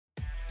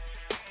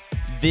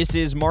This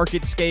is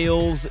Market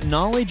Scale's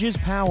Knowledge is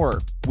Power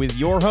with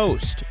your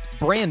host,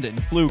 Brandon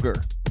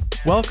Pfluger.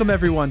 Welcome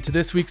everyone to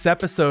this week's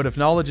episode of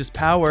Knowledge is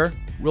Power.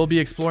 We'll be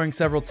exploring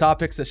several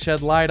topics that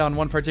shed light on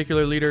one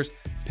particular leader's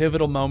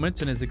pivotal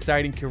moments in his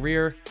exciting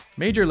career,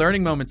 major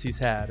learning moments he's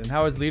had, and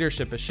how his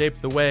leadership has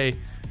shaped the way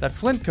that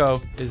Flint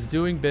Co. is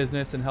doing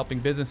business and helping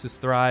businesses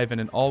thrive in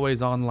an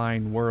always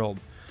online world.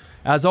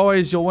 As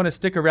always, you'll want to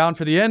stick around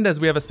for the end as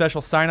we have a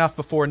special sign-off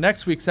before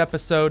next week's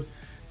episode.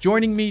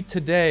 Joining me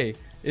today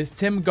is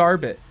Tim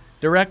Garbett,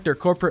 Director,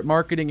 Corporate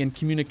Marketing and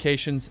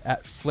Communications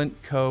at Flint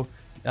Co.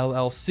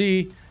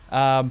 LLC,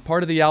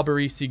 part of the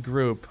Alberici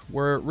Group.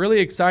 We're really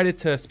excited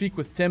to speak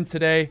with Tim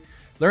today,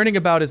 learning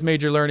about his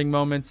major learning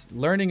moments,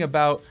 learning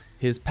about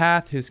his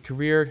path, his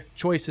career,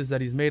 choices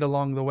that he's made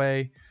along the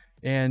way,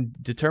 and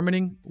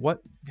determining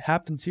what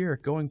happens here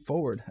going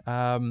forward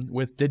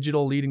with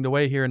digital leading the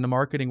way here in the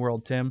marketing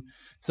world, Tim.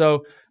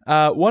 So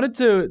wanted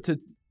to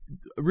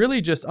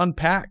really just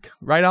unpack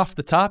right off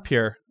the top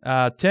here.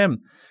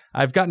 Tim,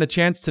 I've gotten a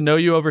chance to know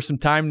you over some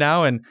time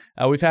now, and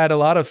we've had a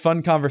lot of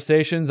fun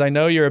conversations. I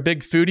know you're a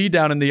big foodie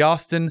down in the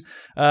Austin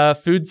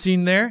food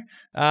scene there,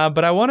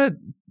 but I want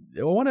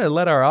to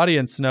let our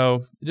audience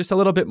know just a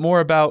little bit more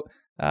about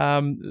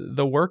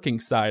the working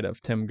side of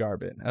Tim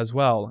Garbett as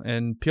well,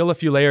 and peel a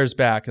few layers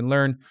back and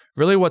learn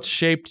really what's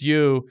shaped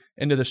you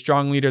into the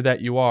strong leader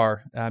that you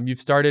are.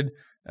 You've started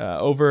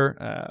over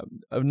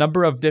a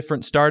number of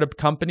different startup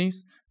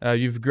companies.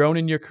 You've grown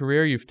in your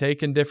career, you've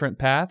taken different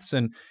paths,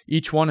 and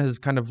each one has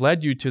kind of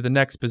led you to the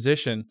next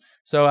position.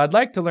 So I'd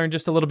like to learn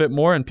just a little bit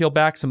more and peel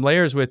back some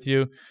layers with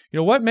you.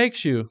 What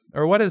makes you,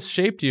 or what has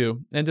shaped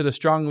you into the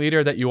strong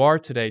leader that you are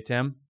today,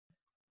 Tim?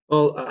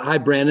 Well, hi,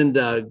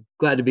 Brandon.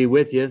 Glad to be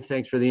with you.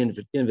 Thanks for the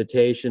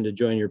invitation to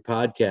join your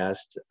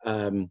podcast.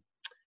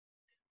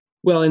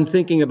 Well, in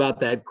thinking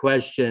about that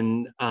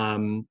question,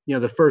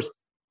 the first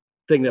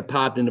thing that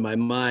popped into my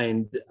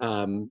mind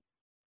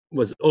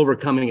was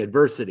overcoming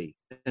adversity.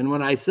 And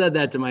when I said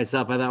that to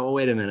myself, I thought, well,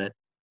 wait a minute,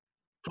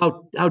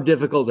 how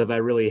difficult have I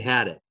really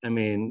had it? I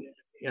mean,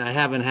 I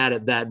haven't had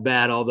it that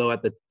bad, although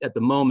at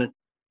the moment,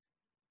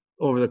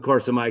 over the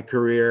course of my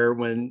career,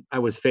 when I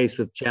was faced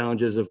with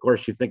challenges, of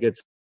course, you think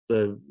it's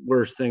the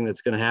worst thing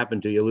that's going to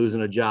happen to you,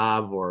 losing a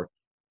job or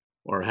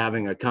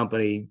having a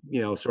company,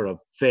 sort of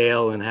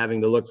fail and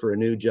having to look for a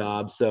new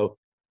job. So,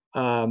 but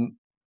I'm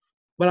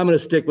going to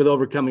stick with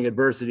overcoming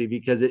adversity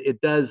because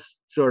it does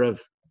sort of,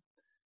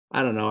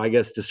 I don't know, I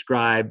guess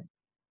describe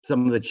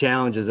some of the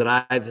challenges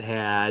that I've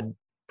had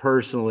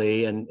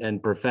personally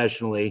and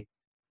professionally.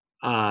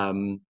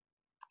 And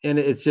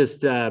it's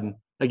just,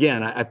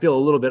 again, I feel a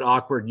little bit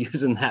awkward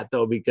using that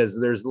though, because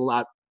there's a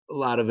lot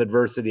of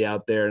adversity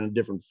out there in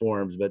different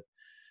forms. But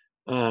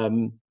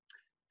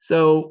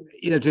so,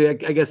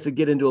 to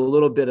get into a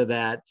little bit of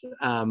that,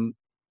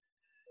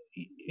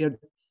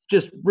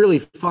 just really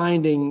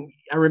finding,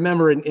 I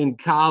remember in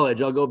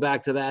college, I'll go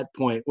back to that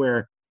point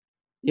where,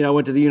 I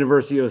went to the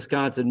University of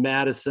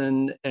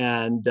Wisconsin-Madison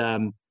and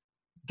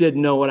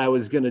didn't know what I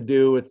was going to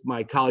do with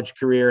my college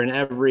career. And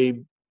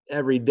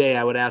every day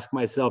I would ask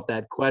myself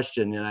that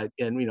question.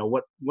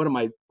 What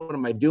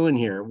am I doing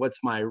here? What's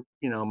my,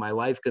 my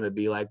life going to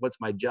be like? What's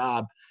my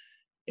job?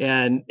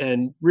 And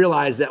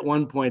realized at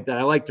one point that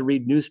I like to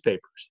read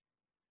newspapers.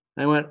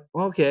 I went,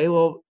 okay,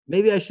 well,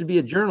 maybe I should be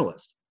a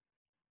journalist.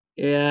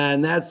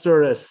 And that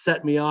sort of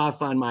set me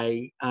off on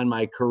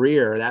my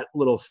career, that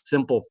little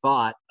simple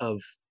thought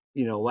of,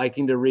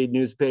 liking to read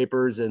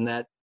newspapers. And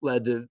that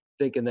led to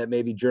thinking that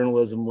maybe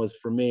journalism was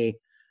for me.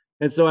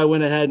 And so I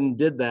went ahead and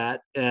did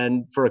that,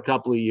 and for a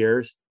couple of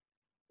years,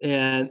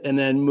 and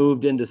then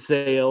moved into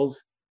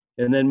sales,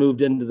 and then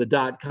moved into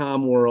the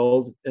 .com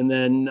world, and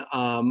then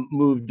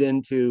moved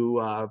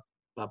into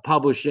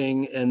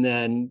publishing, and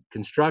then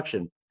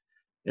construction.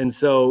 And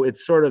so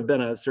it's sort of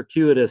been a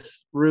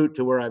circuitous route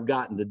to where I've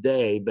gotten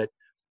today. But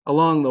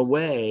along the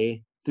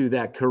way through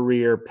that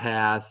career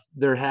path,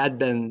 there had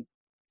been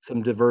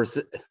some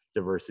adversity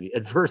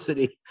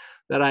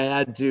that I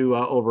had to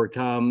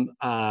overcome,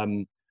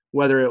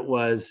 whether it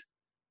was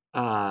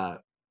a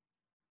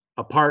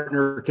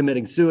partner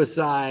committing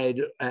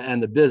suicide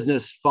and the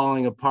business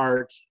falling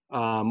apart,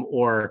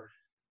 or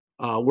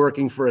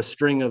working for a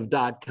string of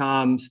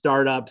 .com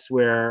startups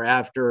where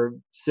after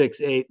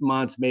 6-8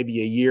 months,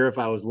 maybe a year, if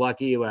I was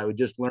lucky, I would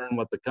just learn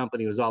what the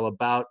company was all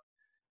about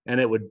and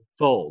it would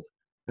fold.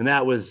 And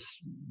that was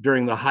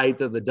during the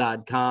height of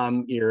the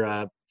 .com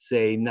era,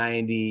 say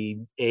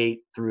 98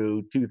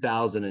 through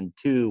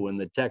 2002, when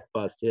the tech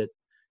bust hit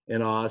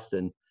in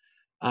Austin.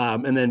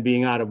 And then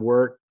being out of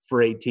work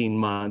for 18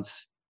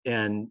 months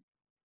and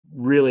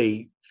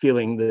really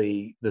feeling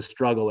the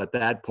struggle at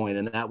that point.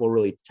 And that will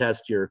really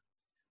test your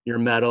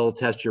mettle,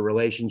 test your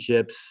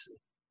relationships,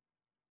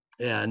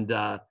 and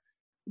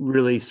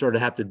really sort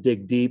of have to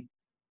dig deep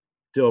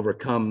to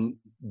overcome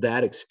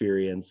that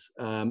experience.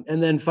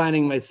 And then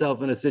finding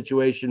myself in a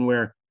situation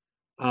where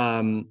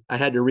I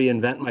had to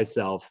reinvent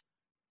myself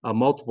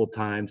multiple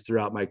times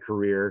throughout my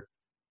career,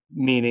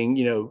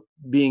 meaning,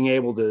 being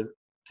able to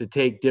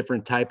take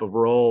different type of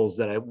roles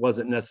that I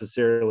wasn't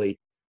necessarily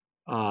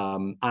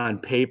On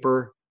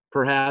paper,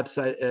 perhaps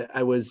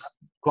I was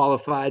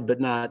qualified, but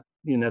not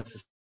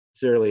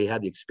necessarily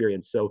had the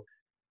experience. So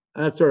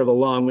that's sort of a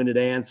long-winded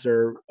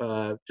answer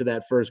to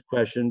that first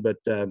question, but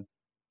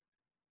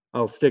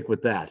I'll stick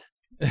with that.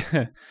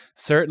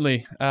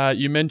 Certainly.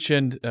 You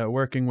mentioned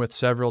working with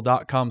several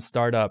 .com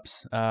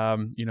startups,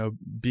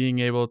 being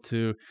able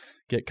to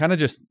get kind of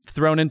just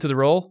thrown into the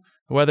role,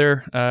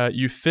 whether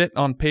you fit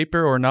on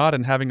paper or not,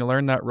 and having to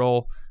learn that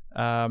role.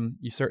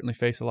 You certainly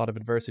face a lot of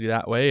adversity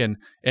that way,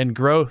 and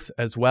growth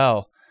as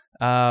well.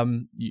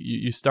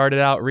 You started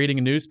out reading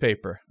a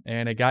newspaper,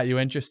 and it got you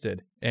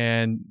interested.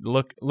 And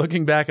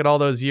looking back at all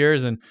those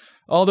years and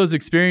all those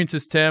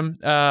experiences, Tim,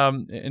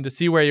 and to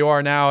see where you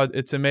are now,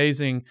 it's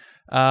amazing.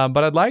 But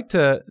I'd like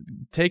to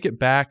take it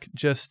back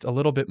just a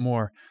little bit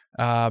more.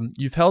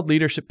 You've held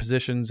leadership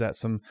positions at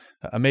some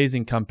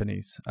amazing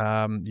companies.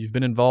 You've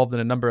been involved in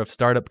a number of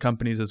startup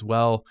companies as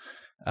well.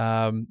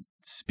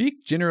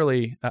 Speak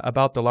generally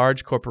about the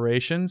large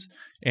corporations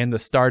and the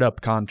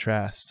startup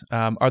contrast.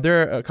 Are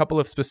there a couple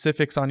of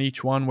specifics on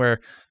each one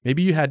where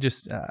maybe you had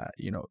just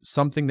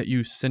something that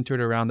you centered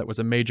around that was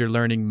a major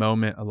learning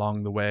moment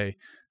along the way,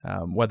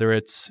 whether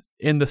it's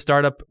in the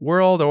startup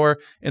world or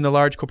in the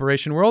large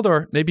corporation world,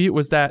 or maybe it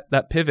was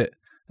that pivot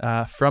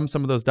from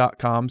some of those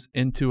 .coms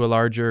into a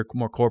larger,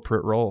 more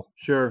corporate role?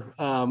 Sure.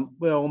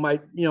 Well,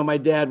 my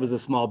dad was a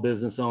small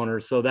business owner,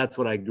 so that's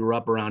what I grew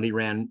up around. He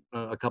ran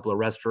a couple of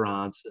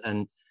restaurants,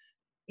 and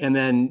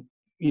then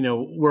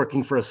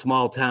working for a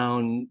small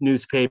town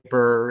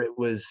newspaper. It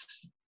was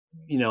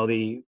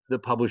the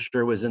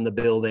publisher was in the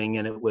building,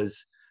 and it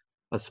was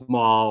a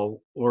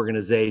small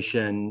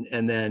organization,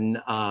 and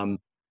then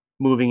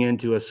moving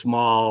into a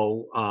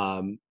small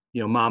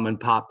mom and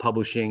pop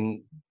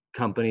publishing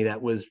company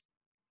that was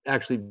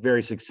actually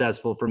very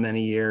successful for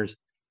many years.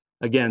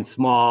 Again,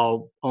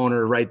 small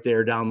owner right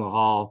there down the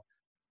hall.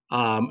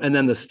 And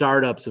then the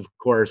startups, of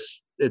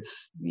course,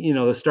 it's,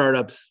 the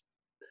startups,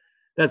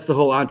 that's the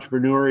whole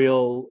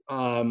entrepreneurial,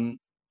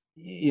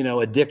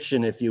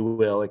 addiction, if you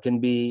will. It can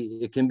be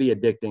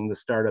addicting, the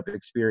startup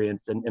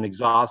experience, and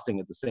exhausting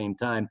at the same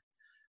time.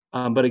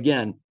 But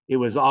again, it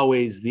was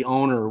always the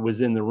owner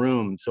was in the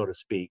room, so to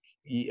speak.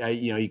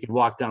 You could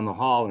walk down the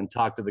hall and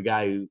talk to the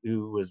guy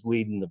who was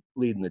leading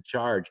the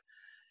charge.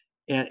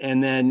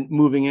 And then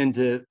moving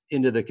into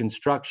the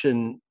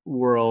construction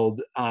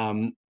world,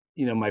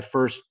 my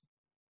first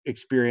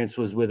experience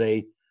was with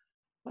a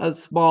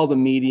small to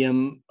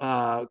medium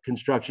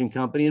construction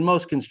company. And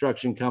most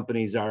construction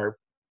companies are,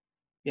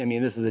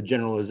 this is a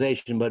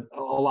generalization, but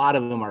a lot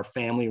of them are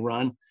family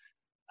run.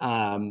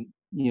 The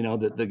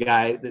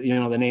guy,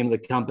 the name of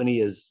the company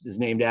is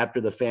named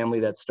after the family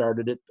that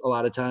started it a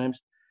lot of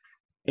times.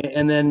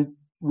 And then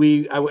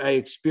I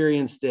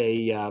experienced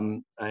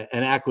an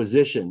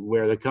acquisition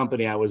where the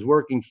company I was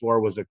working for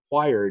was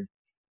acquired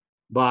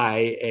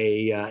by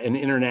an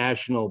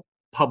international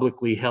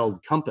publicly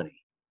held company.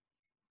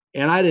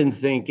 And I didn't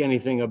think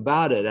anything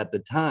about it at the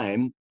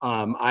time.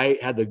 I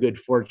had the good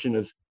fortune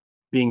of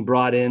being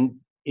brought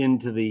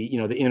into the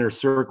inner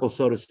circle,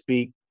 so to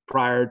speak,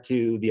 prior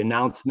to the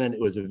announcement.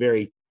 It was a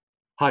very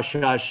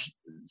hush-hush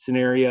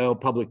scenario.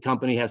 Public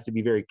company has to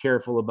be very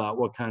careful about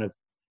what kind of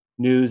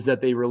news that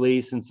they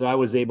release. And so I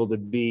was able to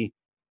be,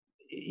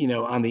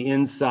 on the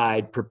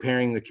inside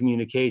preparing the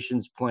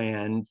communications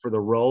plan for the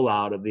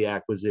rollout of the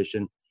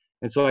acquisition.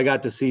 And so I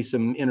got to see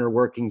some inner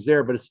workings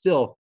there, but it's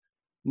still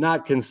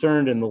not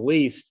concerned in the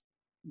least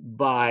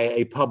by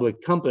a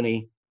public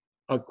company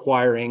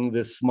acquiring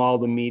this small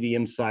to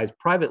medium sized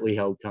privately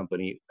held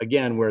company,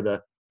 again, where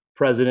the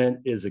president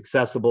is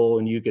accessible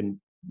and you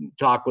can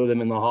talk with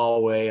him in the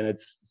hallway and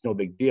it's no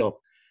big deal.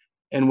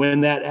 And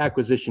when that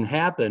acquisition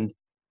happened,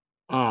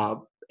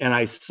 and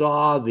I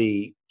saw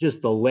the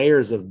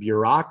layers of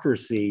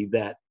bureaucracy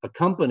that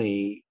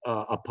accompany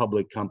a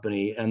public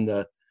company, and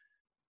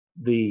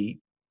the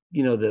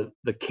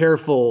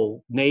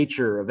careful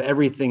nature of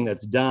everything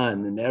that's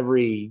done, and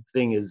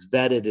everything is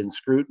vetted and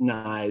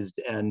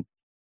scrutinized, and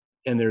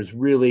there's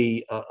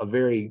really a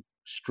very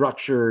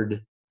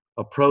structured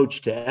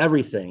approach to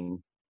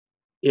everything.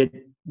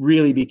 It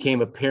really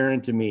became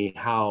apparent to me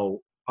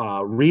how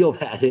real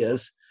that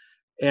is.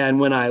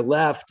 And when I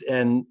left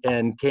and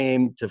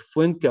came to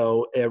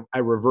Flintco, I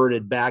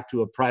reverted back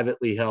to a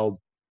privately held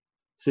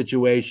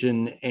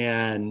situation.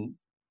 And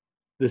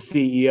the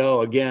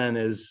CEO, again,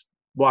 is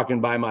walking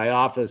by my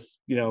office,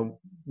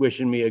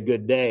 wishing me a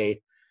good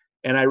day.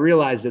 And I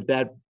realized at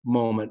that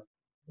moment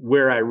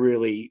where I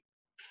really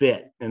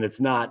fit. And it's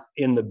not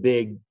in the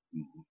big,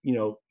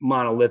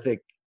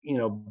 monolithic,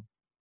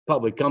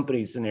 public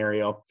company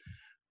scenario,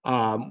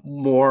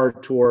 more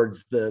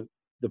towards the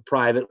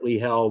privately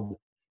held,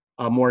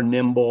 more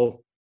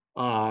nimble,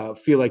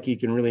 feel like you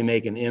can really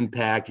make an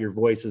impact, your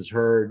voice is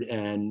heard.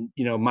 And,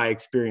 my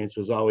experience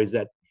was always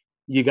that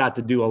you got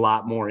to do a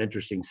lot more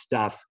interesting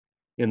stuff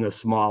in the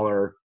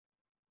smaller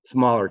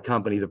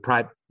company,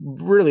 the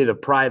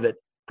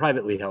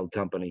privately held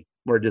company,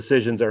 where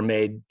decisions are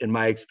made, in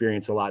my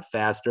experience, a lot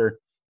faster.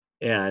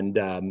 And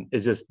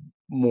it's just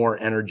more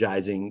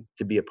energizing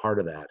to be a part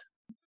of that.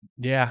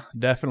 Yeah,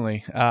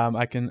 definitely.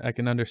 I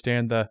can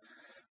understand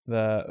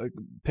the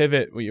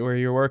pivot where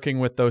you're working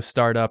with those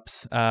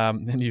startups,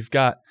 and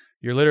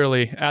you're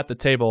literally at the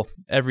table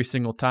every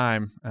single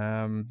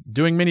time,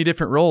 doing many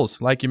different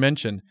roles, like you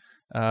mentioned.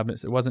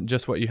 It wasn't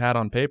just what you had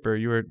on paper.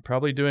 You were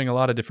probably doing a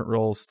lot of different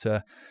roles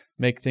to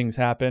make things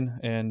happen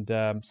and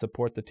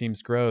support the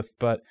team's growth.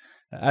 But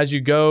as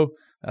you go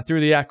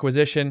through the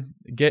acquisition,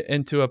 get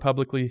into a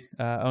publicly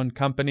owned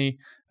company,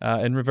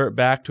 and revert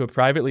back to a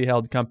privately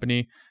held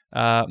company,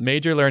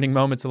 major learning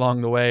moments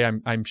along the way,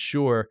 I'm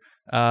sure.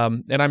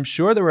 And I'm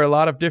sure there were a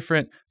lot of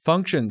different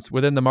functions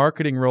within the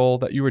marketing role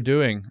that you were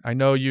doing. I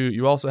know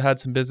you also had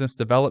some business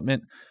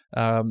development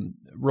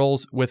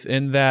roles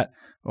within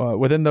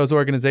within those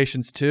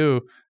organizations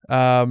too.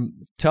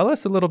 Tell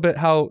us a little bit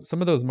how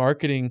some of those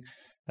marketing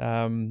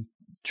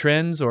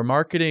trends or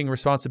marketing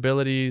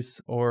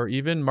responsibilities or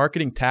even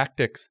marketing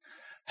tactics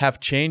have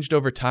changed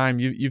over time.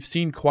 You've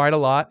seen quite a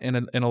lot in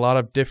a lot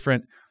of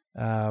different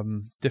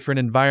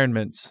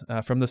environments,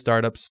 from the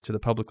startups to the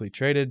publicly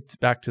traded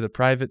back to the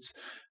privates.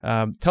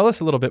 Tell us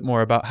a little bit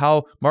more about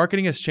how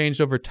marketing has changed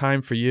over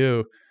time for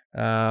you,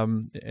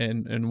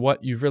 and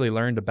what you've really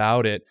learned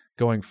about it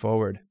going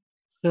forward.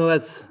 No,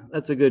 that's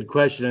a good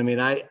question. I mean,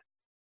 I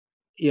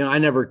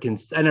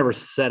never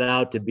set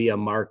out to be a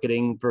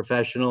marketing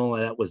professional.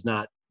 That was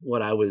not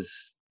what I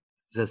was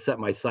just set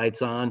my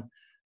sights on.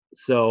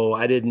 So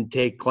I didn't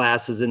take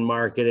classes in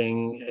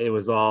marketing. It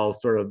was all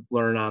sort of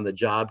learn on the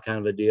job kind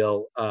of a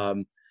deal.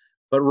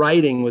 But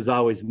writing was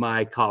always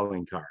my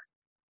calling card.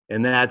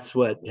 And that's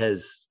what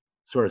has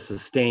sort of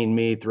sustained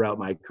me throughout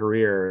my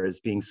career,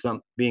 as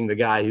being the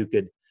guy who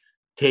could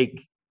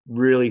take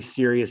really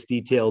serious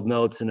detailed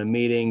notes in a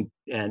meeting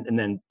and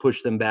then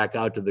push them back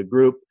out to the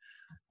group,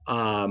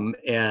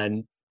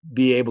 and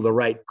be able to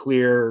write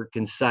clear,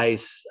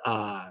 concise,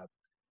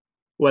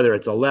 whether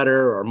it's a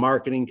letter or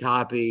marketing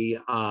copy.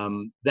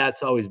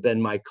 That's always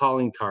been my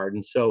calling card.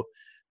 And so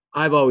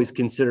I've always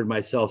considered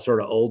myself sort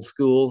of old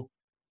school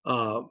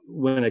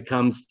when it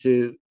comes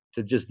to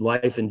just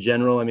life in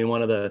general. I mean,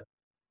 one of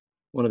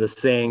the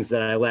sayings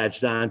that I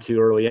latched onto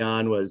early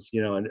on was,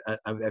 and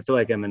I feel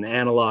like I'm an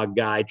analog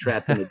guy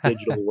trapped in a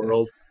digital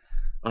world.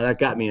 That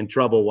got me in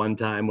trouble one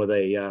time with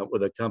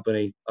a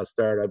company, a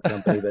startup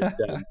company.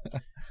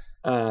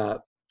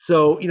 But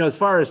so, as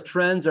far as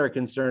trends are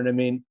concerned, I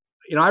mean,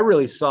 I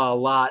really saw a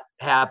lot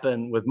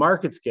happen with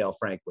MarketScale,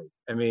 frankly.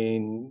 I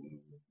mean,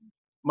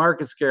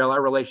 MarketScale,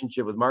 our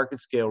relationship with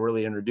MarketScale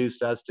really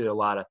introduced us to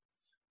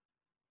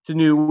to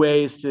new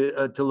ways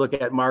to look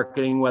at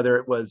marketing, whether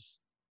it was,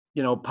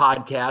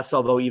 podcasts,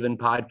 although even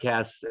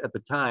podcasts at the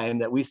time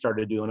that we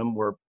started doing them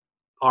were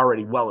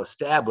already well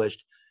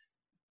established.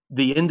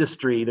 The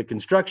industry, the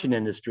construction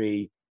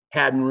industry,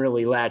 hadn't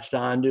really latched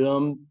onto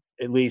them,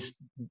 at least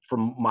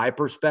from my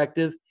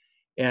perspective.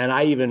 And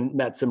I even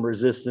met some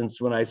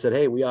resistance when I said,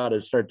 hey, we ought to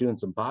start doing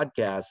some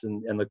podcasts.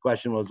 And the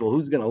question was, well,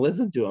 who's going to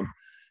listen to them?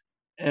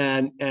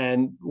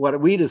 And what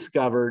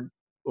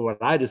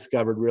I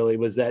discovered really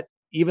was that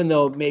even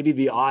though maybe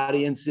the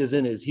audience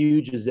isn't as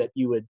huge as that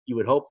you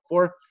would hope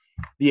for,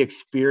 the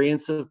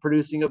experience of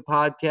producing a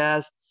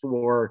podcast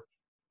for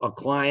a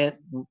client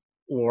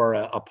or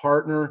a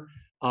partner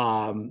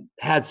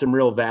had some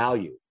real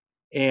value.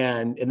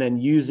 And then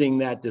using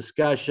that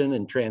discussion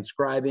and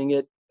transcribing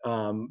it,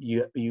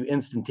 you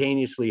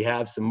instantaneously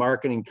have some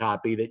marketing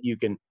copy that you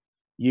can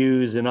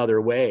use in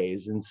other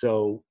ways. And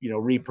so,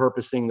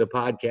 repurposing the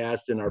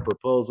podcast and our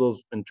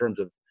proposals in terms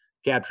of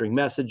capturing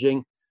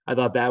messaging, I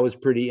thought that was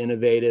pretty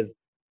innovative.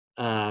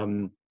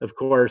 Of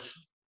course,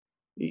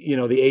 the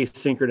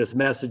asynchronous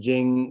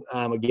messaging,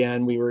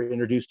 again, we were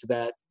introduced to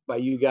that by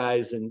you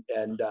guys, and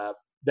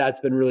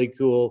that's been really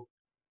cool.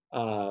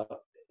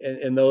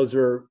 And those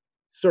are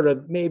sort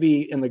of,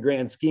 maybe in the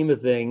grand scheme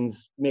of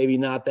things, maybe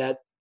not that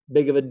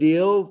big of a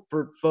deal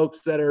for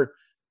folks that are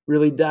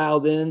really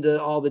dialed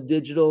into all the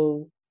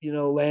digital,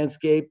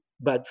 landscape.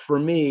 But for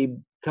me,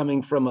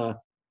 coming from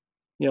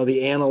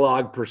the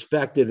analog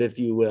perspective, if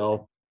you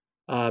will,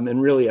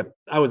 and really I've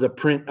always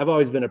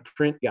been a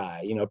print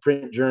guy.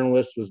 Print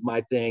journalist was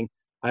my thing.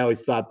 I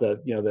always thought the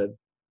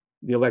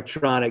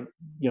electronic,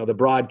 the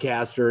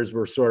broadcasters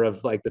were sort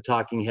of like the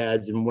talking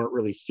heads and weren't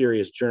really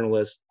serious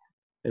journalists.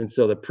 And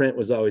so the print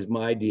was always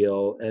my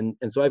deal. And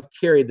so I've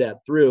carried that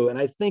through. And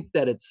I think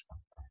that it's,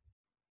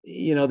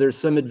 there's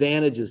some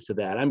advantages to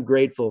that. I'm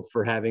grateful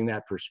for having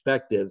that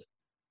perspective.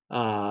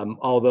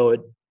 Although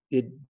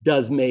it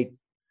does make,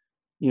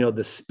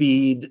 the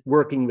speed,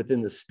 working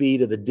within the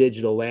speed of the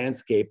digital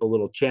landscape, a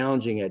little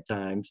challenging at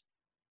times.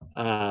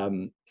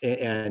 And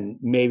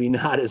maybe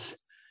not as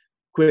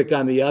quick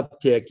on the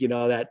uptick,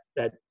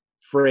 that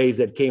phrase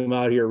that came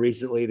out here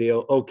recently, the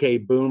okay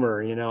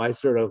boomer, I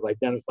sort of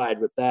identified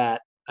with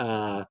that,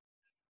 and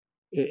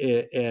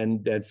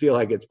feel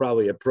like it's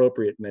probably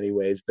appropriate in many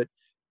ways. But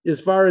as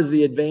far as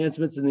the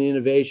advancements and the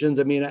innovations,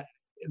 I mean,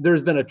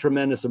 there's been a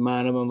tremendous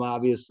amount of them,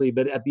 obviously,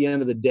 but at the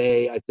end of the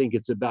day, I think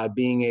it's about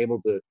being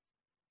able to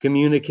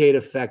communicate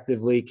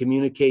effectively,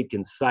 communicate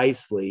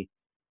concisely,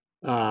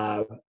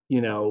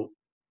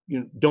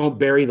 don't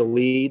bury the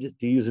lead,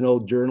 to use an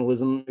old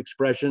journalism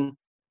expression.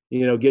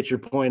 Get your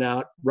point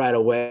out right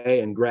away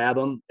and grab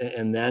them,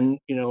 and then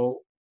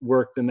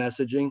work the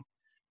messaging.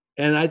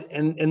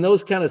 And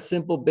those kind of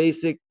simple,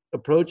 basic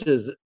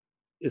approaches,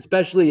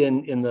 especially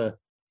in the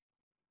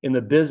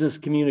business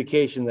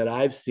communication that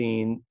I've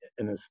seen,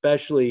 and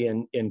especially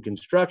in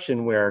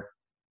construction, where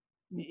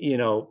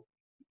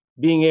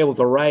being able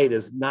to write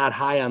is not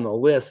high on the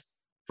list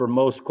for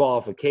most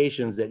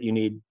qualifications that you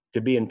need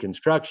to be in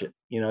construction.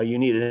 You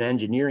need an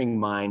engineering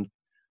mind.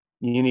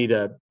 You need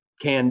a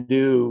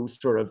can-do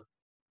sort of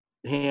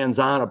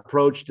hands-on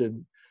approach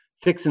to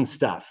fixing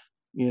stuff.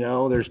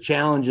 There's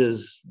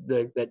challenges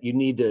that you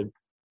need to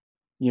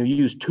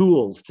use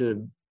tools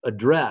to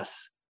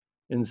address.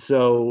 And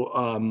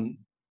so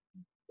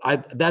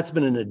that's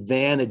been an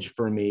advantage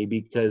for me,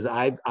 because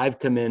I've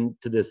come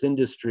into this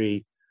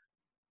industry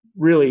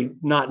really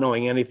not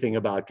knowing anything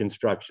about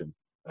construction.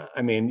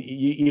 I mean,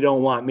 you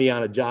don't want me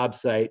on a job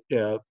site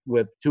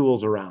with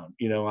tools around.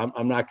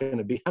 I'm not going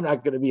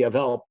to be of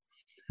help.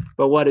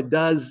 But what it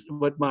does,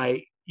 what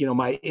my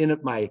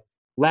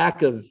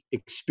lack of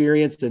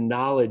experience and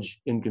knowledge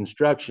in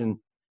construction,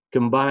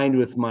 combined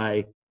with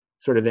my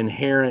sort of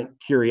inherent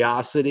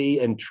curiosity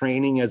and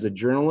training as a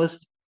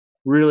journalist,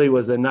 really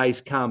was a nice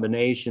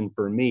combination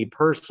for me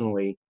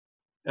personally,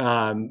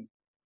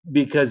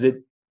 because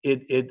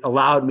it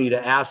allowed me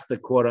to ask the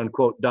quote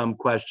unquote dumb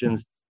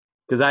questions,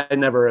 because I've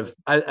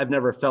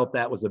never felt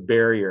that was a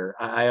barrier.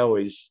 I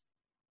always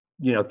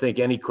think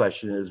any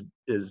question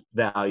is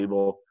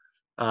valuable.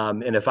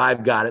 And if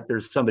I've got it,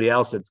 there's somebody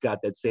else that's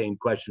got that same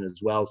question as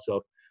well.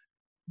 So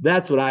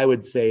that's what I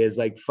would say is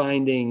like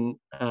finding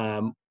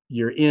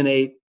your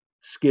innate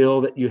skill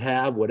that you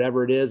have,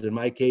 whatever it is. In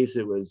my case,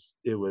 it was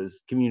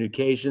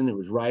communication, it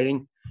was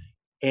writing,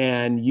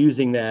 and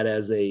using that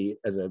as a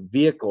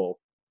vehicle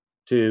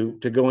to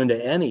go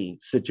into any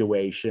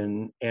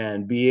situation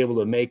and be able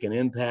to make an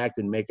impact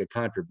and make a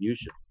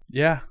contribution.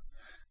 Yeah.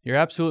 You're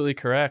absolutely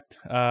correct.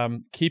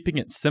 Keeping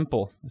it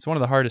simple is one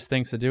of the hardest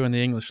things to do in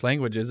the English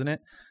language, isn't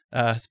it?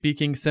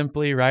 Speaking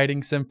simply,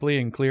 writing simply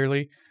and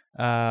clearly.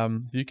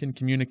 You can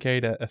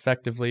communicate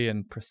effectively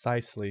and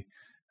precisely.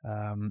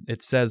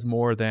 It says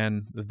more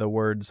than the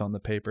words on the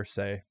paper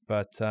say.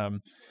 But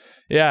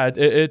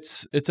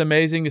it's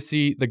amazing to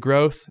see the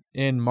growth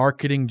in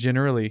marketing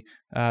generally.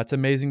 It's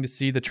amazing to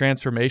see the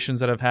transformations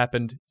that have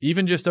happened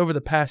even just over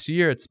the past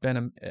year. It's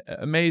been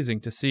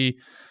amazing to see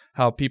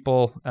how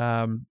people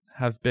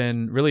have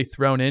been really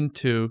thrown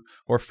into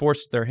or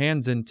forced their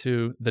hands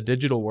into the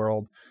digital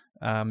world.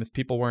 If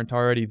people weren't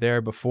already there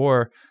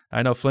before,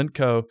 I know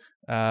Flintco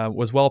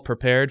was well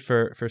prepared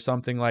for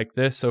something like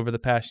this over the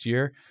past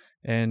year,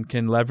 and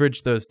can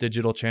leverage those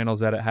digital channels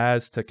that it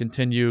has to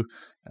continue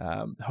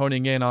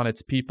honing in on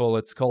its people,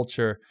 its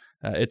culture,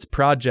 its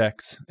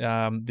projects,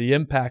 the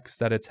impacts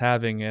that it's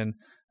having, and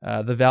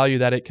the value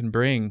that it can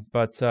bring.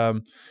 But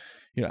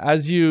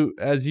as you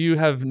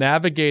have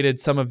navigated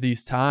some of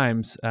these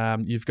times,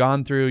 you've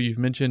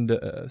mentioned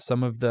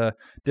some of the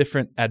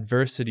different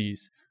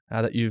adversities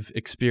that you've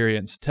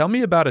experienced. Tell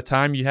me about a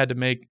time you had to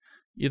make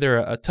either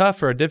a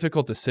tough or a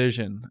difficult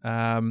decision,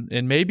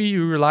 and maybe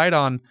you relied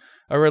on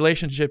a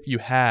relationship you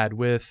had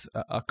with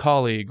a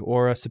colleague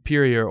or a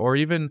superior or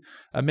even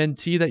a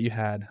mentee that you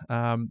had.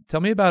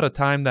 Tell me about a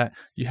time that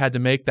you had to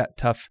make that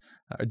tough,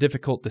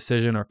 difficult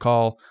decision or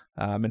call,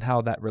 and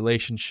how that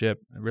relationship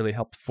really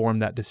helped form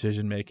that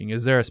decision making.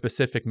 Is there a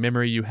specific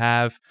memory you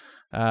have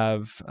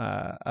of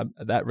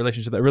that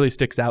relationship that really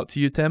sticks out to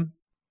you, Tim?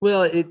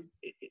 Well,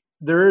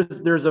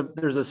 there's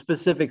a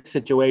specific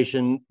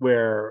situation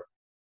where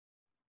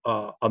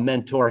a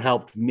mentor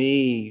helped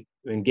me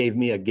and gave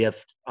me a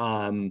gift.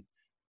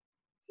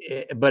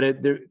 But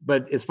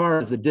as far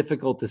as the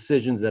difficult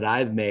decisions that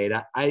I've made,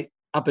 I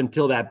up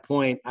until that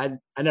point, I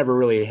never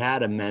really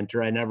had a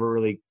mentor. I never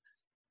really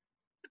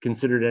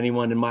considered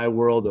anyone in my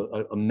world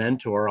a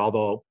mentor,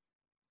 although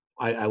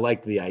I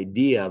liked the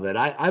idea of it.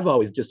 I've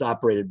always just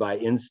operated by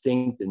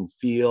instinct and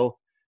feel,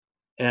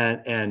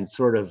 and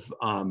sort of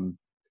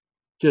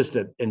just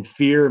in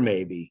fear,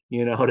 maybe,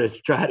 to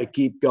try to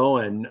keep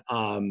going,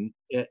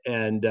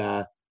 and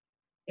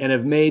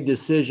have made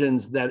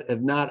decisions that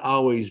have not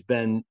always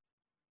been,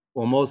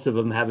 well, most of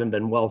them haven't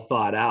been well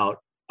thought out,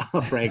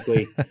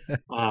 frankly.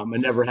 I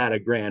never had a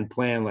grand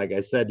plan, like I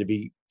said, to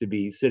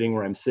be sitting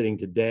where I'm sitting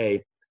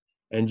today,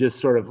 and just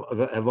sort of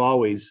have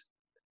always,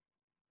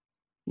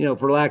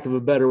 for lack of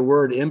a better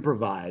word,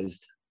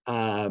 improvised.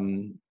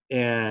 And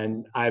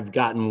I've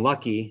gotten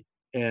lucky,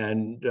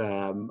 and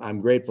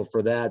I'm grateful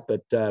for that.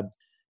 But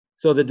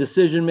so the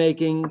decision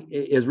making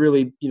is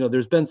really,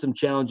 there's been some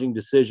challenging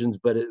decisions,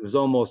 but it was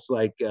almost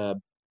like,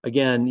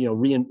 again,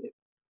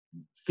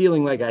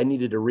 feeling like I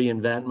needed to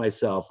reinvent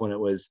myself when it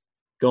was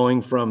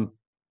going from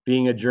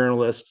being a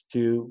journalist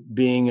to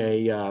being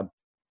an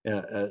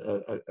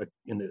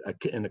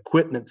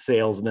equipment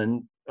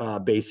salesman,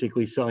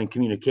 basically selling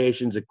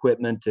communications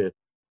equipment, to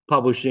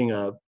publishing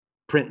a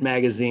print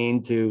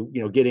magazine, to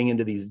getting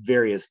into these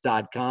various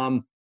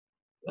 .com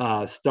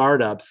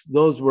startups.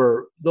 Those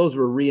were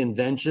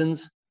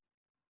reinventions,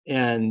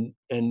 and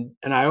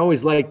I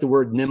always liked the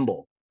word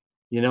nimble,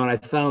 and I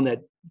found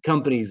that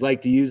companies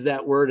like to use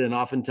that word, and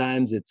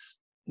oftentimes it's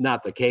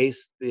not the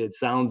case. It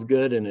sounds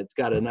good and it's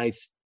got a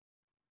nice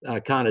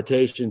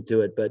connotation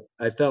to it, but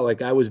I felt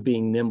like I was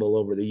being nimble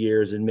over the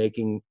years and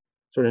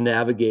sort of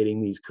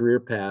navigating these career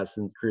paths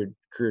and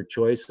career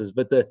choices.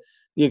 But the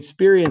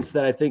experience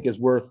that I think is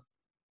worth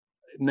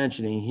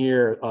mentioning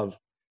here of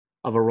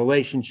a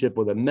relationship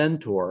with a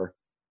mentor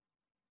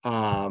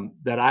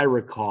that I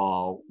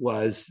recall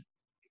was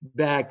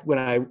back when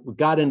I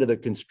got into the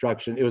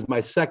construction. It was my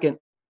second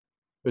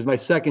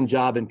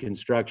job in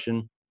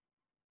construction.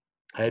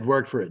 I had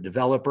worked for a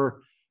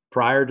developer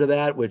prior to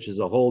that, which is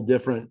a whole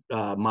different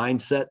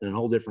mindset and a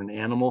whole different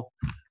animal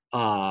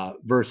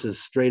versus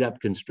straight up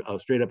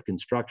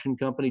construction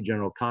company,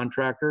 general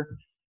contractor.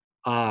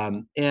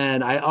 And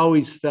I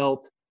always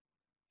felt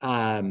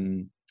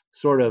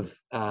sort of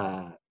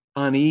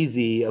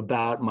uneasy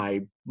about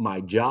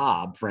my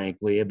job,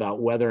 frankly,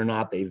 about whether or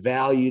not they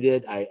valued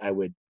it. I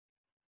would,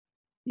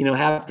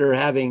 after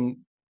having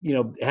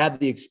had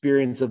the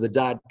experience of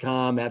the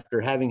 .com,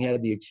 after having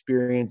had the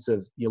experience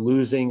of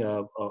losing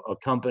a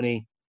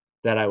company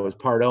that I was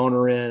part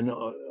owner in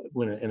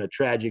in a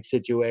tragic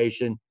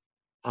situation,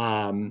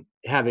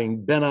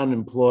 having been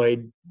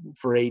unemployed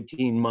for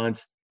 18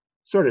 months,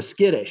 sort of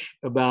skittish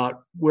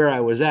about where I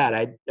was at.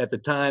 At the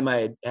time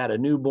I had a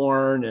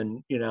newborn,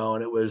 and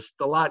and it was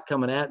a lot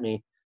coming at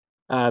me,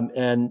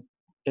 and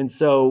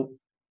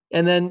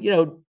then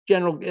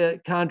general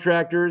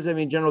contractors.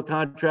 General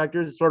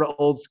contractors, sort of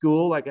old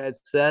school, like I had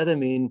said.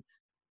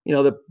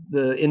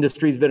 The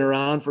industry's been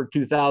around for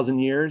 2,000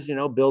 years,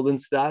 building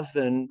stuff,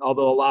 and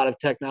although a lot of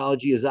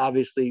technology has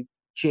obviously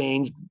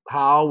changed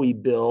how we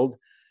build,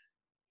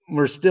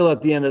 we're still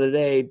at the end of the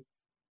day,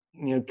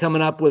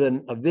 coming up with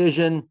a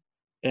vision,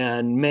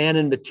 and man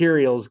and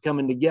materials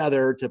coming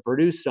together to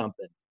produce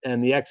something.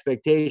 And the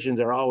expectations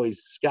are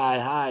always sky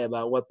high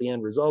about what the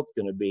end result's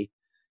going to be.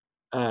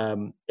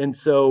 And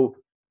so,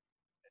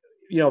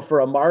 for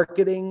a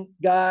marketing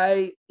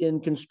guy in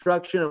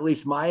construction, at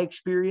least my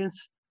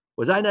experience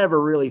was I never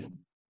really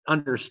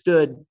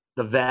understood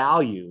the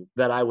value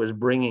that I was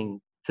bringing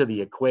to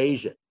the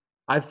equation.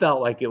 I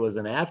felt like it was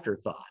an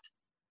afterthought.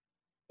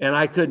 And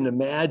I couldn't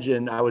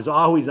imagine, I was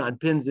always on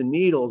pins and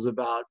needles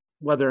about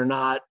whether or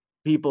not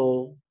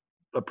people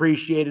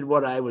appreciated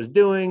what I was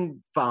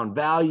doing, found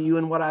value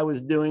in what I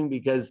was doing,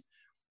 because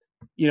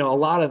a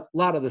lot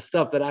of the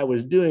stuff that I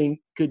was doing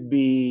could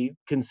be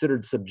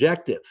considered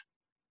subjective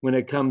when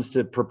it comes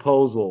to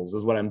proposals,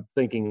 is what I'm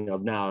thinking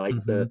of now,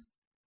 like the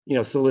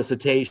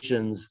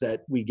solicitations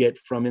that we get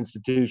from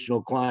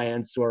institutional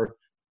clients or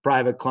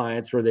private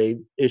clients, where they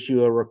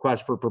issue a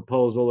request for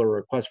proposal or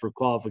request for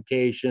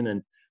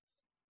qualification,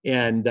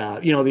 and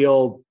the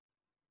old,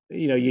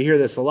 you hear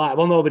this a lot.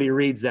 Well, nobody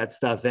reads that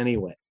stuff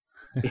anyway.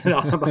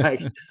 I'm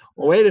like,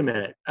 well, wait a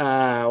minute.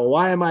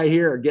 Why am I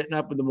here getting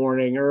up in the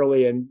morning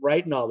early and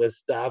writing all this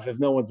stuff if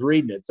no one's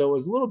reading it? So it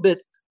was a little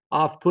bit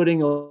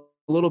off-putting, a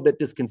little bit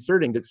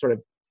disconcerting to sort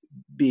of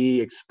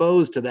be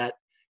exposed to that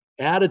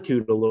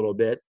attitude a little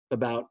bit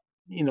about,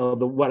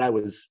 what I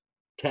was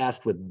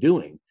tasked with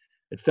doing.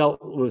 It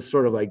was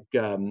sort of like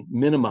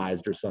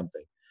minimized or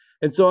something.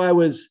 And so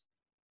I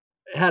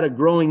had a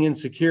growing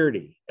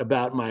insecurity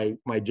about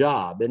my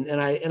job.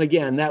 And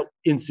again, that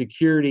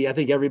insecurity, I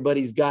think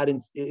everybody's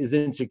is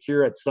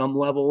insecure at some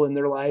level in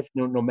their life,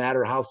 no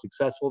matter how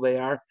successful they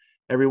are.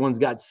 Everyone's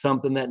got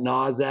something that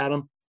gnaws at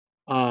them.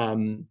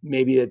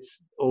 Maybe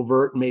it's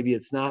overt, maybe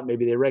it's not,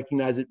 maybe they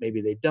recognize it,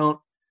 maybe they don't.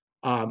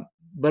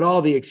 But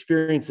all the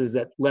experiences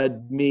that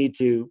led me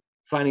to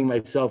finding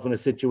myself in a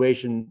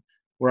situation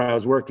where I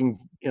was working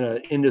in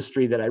an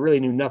industry that I really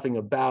knew nothing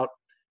about,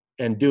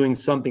 and doing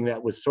something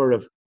that was sort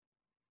of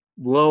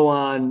low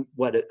on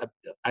what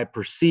I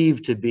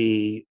perceived to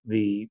be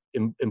the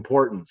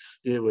importance.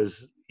 It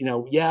was,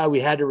 we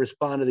had to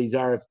respond to these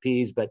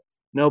RFPs, but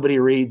nobody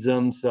reads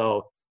them.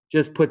 So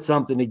just put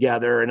something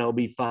together and it'll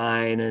be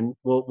fine, and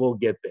we'll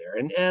get there.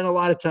 And a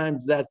lot of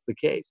times that's the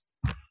case.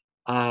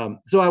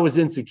 So I was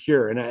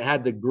insecure, and I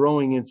had the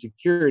growing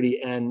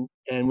insecurity. And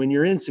when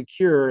you're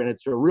insecure, and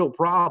it's a real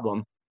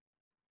problem,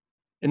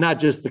 and not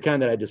just the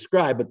kind that I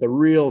described, but the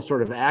real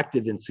sort of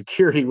active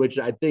insecurity, which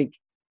I think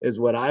is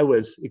what I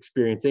was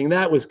experiencing.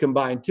 That was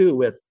combined too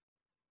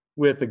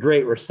with the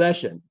Great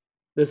Recession.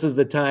 This is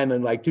the time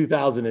in like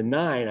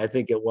 2009, I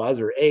think it was,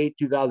 or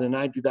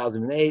 2009,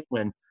 2008,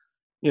 when,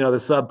 the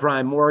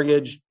subprime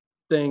mortgage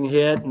thing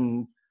hit,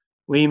 and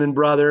Lehman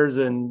Brothers,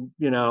 and,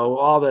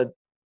 all the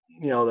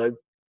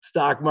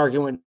stock market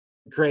went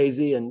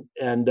crazy. And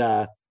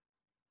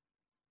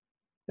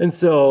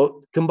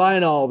so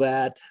combine all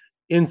that,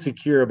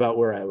 insecure about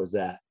where I was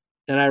at.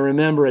 And I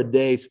remember a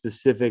day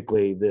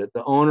specifically, the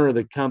owner of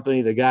the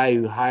company, the guy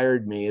who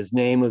hired me, his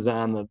name was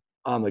on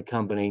the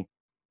company.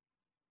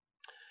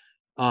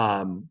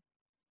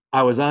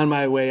 I was on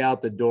my way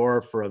out the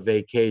door for a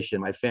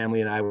vacation. My family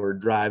and I were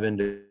driving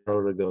to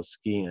go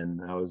skiing.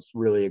 I was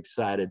really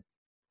excited,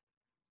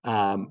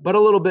 but a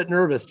little bit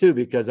nervous too,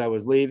 because I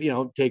was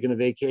taking a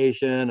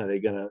vacation. Are they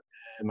gonna,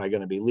 am I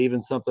going to be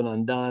leaving something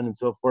undone and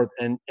so forth?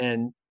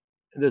 And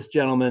this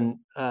gentleman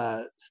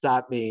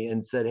stopped me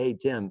and said, "Hey,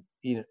 Tim,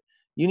 you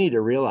need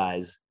to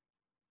realize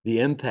the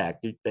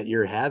impact that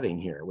you're having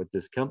here with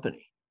this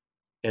company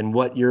and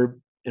what you're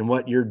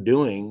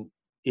doing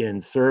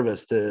in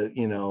service to,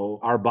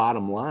 our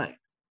bottom line.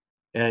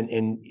 And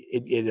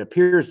it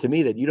appears to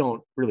me that you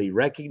don't really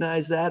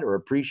recognize that or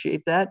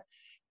appreciate that.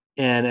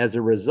 And as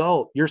a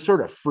result, you're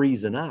sort of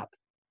freezing up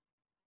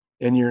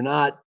and you're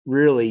not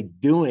really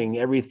doing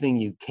everything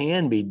you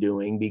can be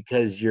doing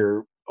because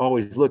you're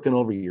always looking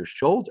over your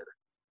shoulder.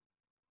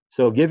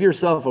 So give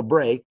yourself a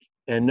break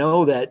and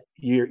know that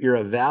you're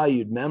a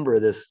valued member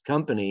of this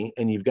company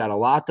and you've got a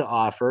lot to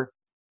offer.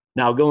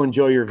 Now go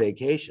enjoy your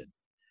vacation."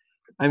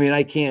 I mean,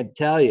 I can't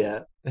tell you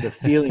the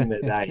feeling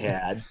that I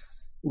had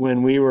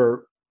when we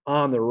were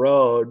on the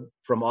road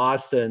from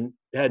Austin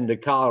heading to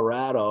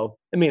Colorado.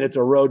 I mean, it's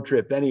a road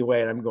trip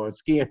anyway, and I'm going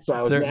skiing, so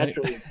I was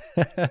naturally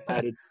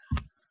excited.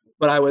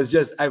 But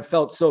I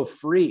felt so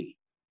free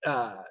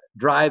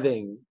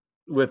driving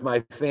with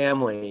my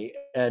family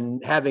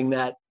and having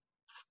that,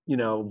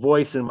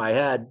 voice in my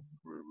head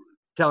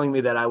telling me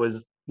that I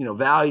was,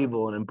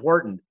 valuable and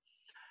important.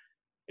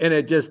 And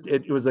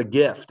it was a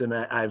gift, and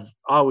I've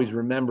always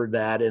remembered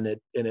that, and it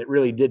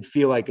really did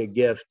feel like a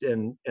gift,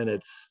 and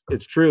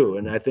it's true,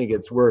 and I think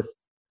it's worth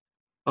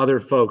other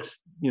folks,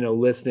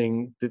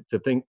 listening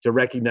to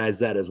recognize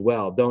that as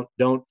well.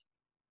 Don't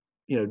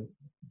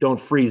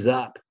freeze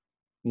up,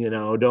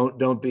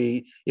 don't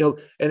be,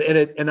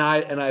 and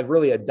I've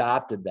really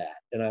adopted that,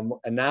 and I'm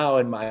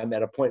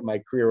at a point in my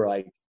career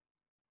where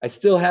I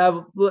still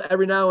have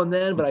every now and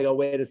then, but I go,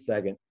 wait a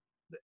second,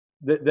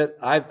 that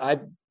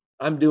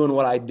I'm doing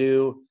what I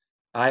do.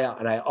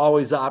 I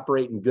always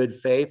operate in good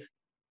faith.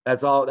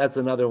 That's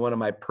another one of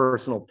my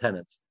personal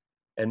tenets.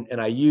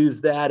 And I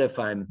use that if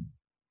I'm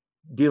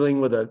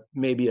dealing with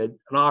maybe an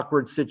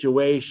awkward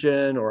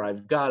situation, or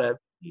I've got to,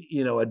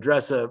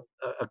 address a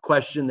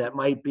question that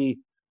might be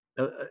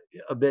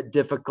a bit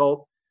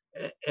difficult,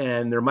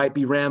 and there might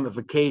be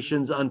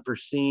ramifications,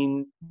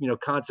 unforeseen,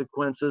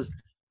 consequences.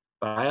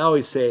 But I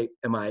always say,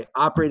 am I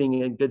operating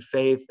in good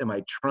faith? Am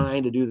I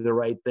trying to do the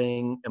right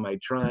thing? Am I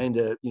trying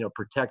to,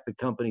 protect the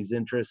company's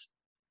interests?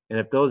 And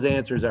if those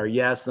answers are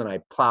yes, then I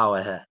plow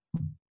ahead.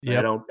 Yep.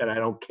 I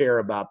don't care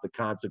about the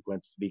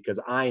consequences because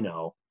I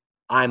know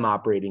I'm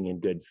operating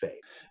in good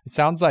faith. It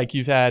sounds like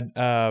you've had,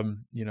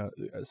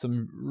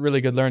 some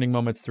really good learning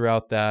moments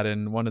throughout that.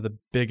 And one of the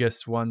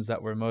biggest ones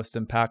that were most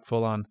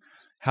impactful on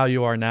how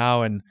you are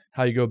now and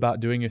how you go about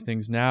doing your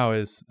things now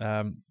is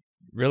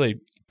really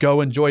go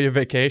enjoy your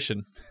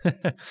vacation.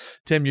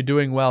 Tim, you're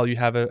doing well. You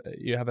have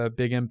a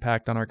big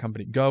impact on our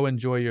company. Go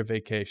enjoy your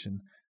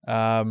vacation.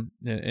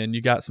 And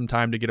you got some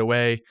time to get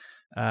away.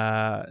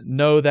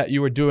 Know that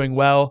you were doing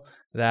well,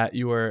 that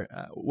you were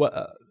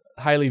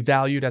highly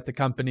valued at the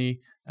company,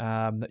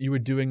 that you were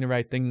doing the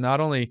right thing, not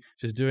only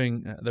just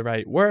doing the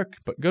right work,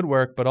 but good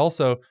work, but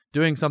also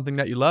doing something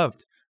that you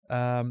loved,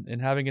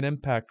 and having an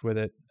impact with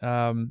it.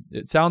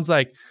 It sounds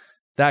like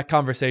that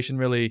conversation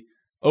really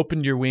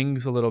opened your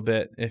wings a little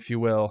bit, if you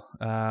will,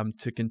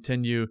 to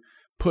continue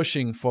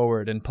pushing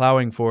forward and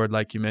plowing forward,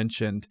 like you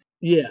mentioned.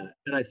 Yeah,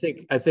 and I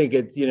think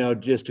it's,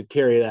 just to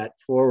carry that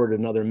forward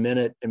another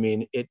minute. I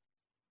mean, it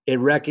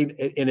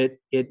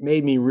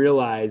made me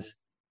realize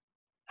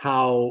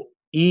how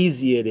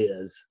easy it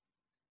is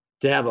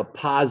to have a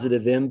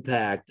positive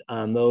impact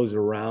on those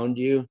around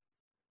you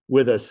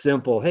with a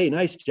simple, "Hey,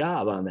 nice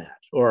job on that,"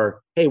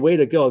 or "Hey, way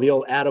to go," the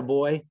old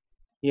attaboy.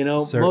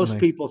 Certainly. Most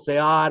people say,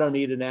 "Oh, I don't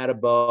need an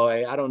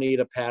attaboy. I don't need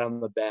a pat on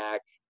the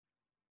back."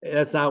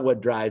 That's not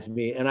what drives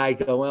me. And I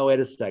go, well, wait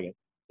a second.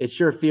 It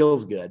sure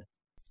feels good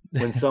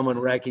when someone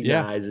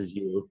recognizes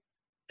you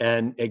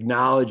and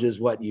acknowledges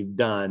what you've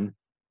done.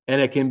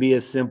 And it can be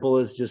as simple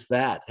as just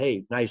that.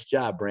 "Hey, nice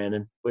job,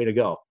 Brandon. Way to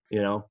go."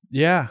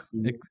 Yeah,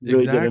 you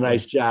really did a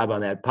nice job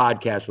on that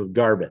podcast with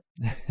Garbutt.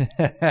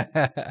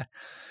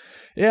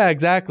 Yeah,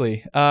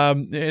 exactly.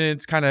 And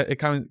it kind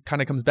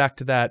of comes back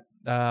to that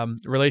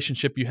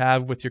relationship you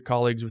have with your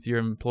colleagues, with your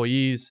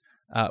employees,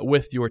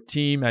 with your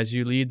team as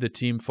you lead the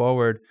team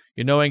forward.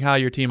 You're knowing how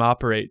your team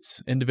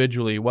operates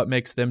individually, what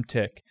makes them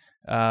tick.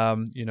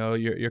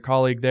 Your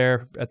colleague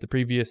there at the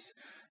previous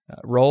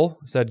role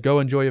said, "Go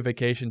enjoy your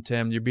vacation,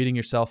 Tim. You're beating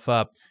yourself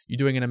up. You're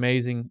doing an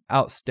amazing,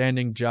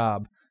 outstanding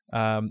job,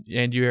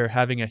 and you're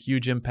having a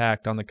huge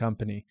impact on the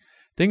company."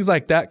 Things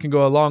like that can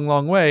go a long,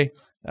 long way.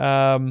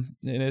 And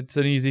it's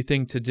an easy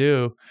thing to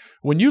do.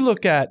 When you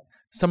look at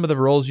some of the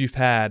roles you've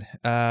had,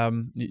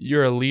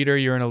 you're a leader,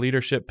 you're in a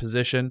leadership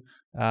position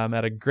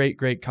at a great,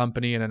 great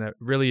company and in a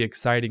really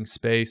exciting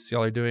space.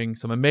 Y'all are doing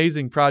some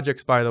amazing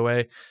projects, by the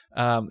way.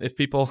 If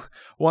people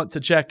want to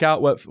check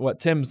out what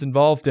Tim's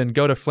involved in,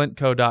 go to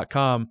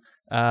flintco.com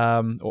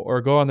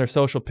or go on their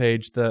social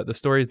page. The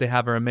stories they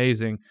have are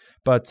amazing.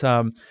 But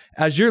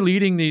as you're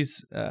leading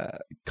these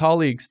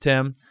colleagues,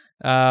 Tim,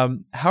 how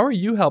are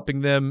you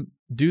helping them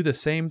do the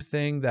same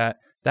thing that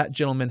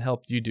gentleman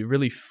helped you do,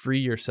 really free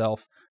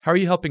yourself? How are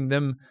you helping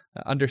them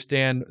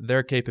understand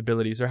their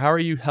capabilities, or how are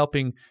you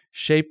helping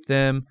shape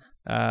them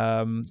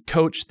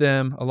coach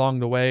them along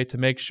the way to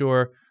make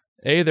sure,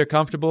 A, they're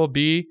comfortable,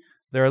 B,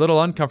 they're a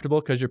little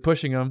uncomfortable because you're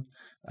pushing them,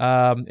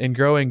 and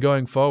growing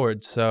going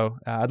forward. So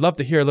I'd love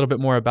to hear a little bit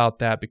more about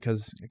that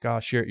because,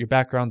 gosh, your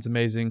background's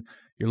amazing.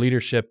 Your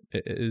leadership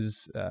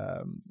is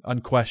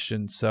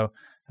unquestioned. So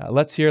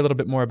let's hear a little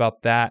bit more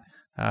about that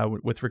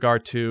with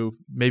regard to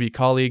maybe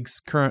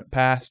colleagues, current,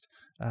 past.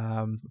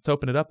 Let's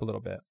open it up a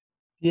little bit.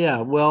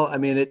 Yeah, well, I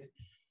mean,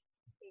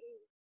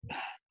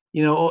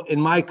 in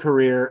my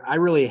career, I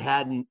really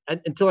hadn't,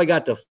 until I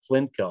got to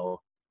Flintco,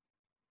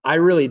 I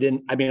really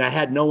didn't, I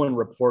had no one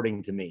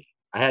reporting to me.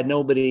 I had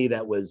nobody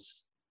that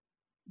was,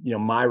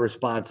 my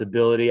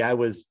responsibility. I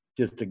was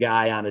just a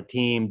guy on a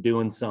team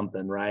doing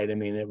something, right?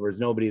 There was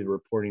nobody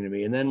reporting to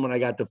me. And then when I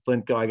got to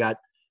Flintco, I got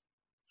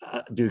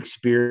to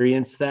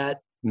experience that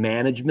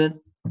management,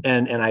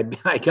 and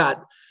I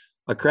got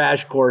a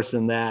crash course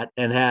in that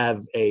and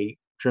have a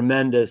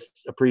tremendous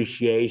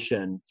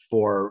appreciation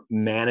for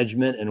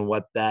management and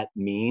what that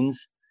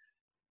means.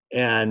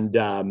 And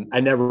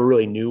I never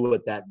really knew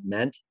what that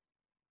meant.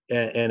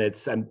 And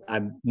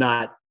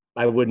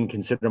I wouldn't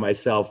consider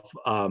myself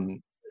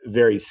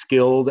very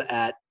skilled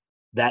at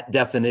that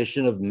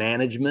definition of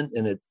management.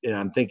 And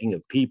I'm thinking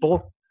of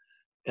people,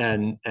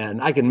 and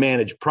I can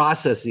manage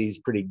processes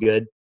pretty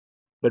good,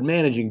 but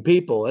managing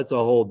people, that's a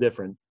whole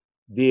different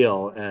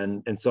deal.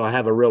 And so I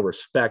have a real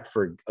respect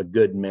for a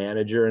good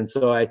manager. And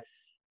so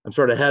I'm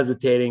sort of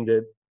hesitating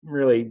to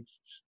really,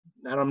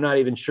 and I'm not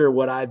even sure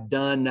what I've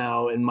done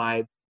now in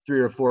my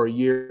 3 or 4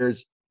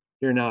 years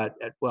here now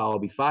I'll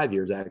be 5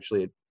 years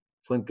actually at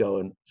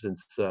Flintco, and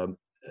since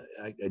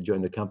I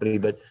joined the company.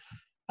 But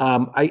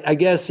I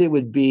guess it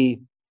would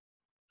be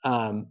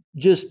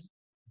just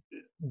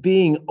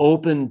being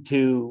open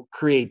to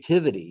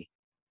creativity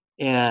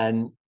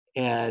and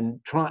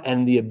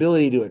the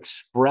ability to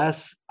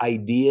express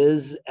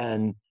ideas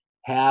and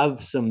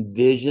have some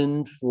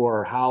vision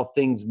for how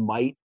things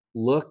might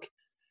look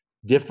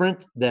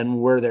different than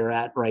where they're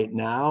at right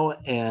now,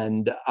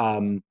 and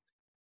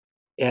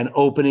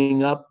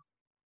opening up,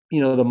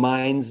 the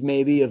minds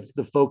maybe of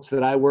the folks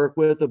that I work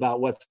with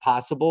about what's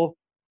possible,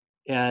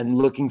 and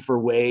looking for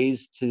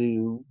ways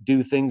to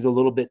do things a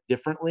little bit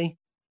differently.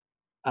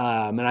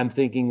 And I'm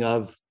thinking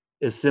of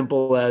as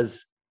simple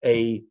as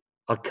a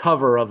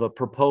cover of a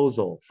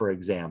proposal, for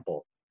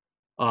example.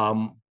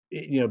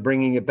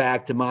 Bringing it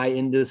back to my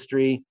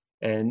industry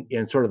and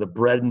sort of the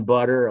bread and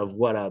butter of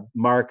what a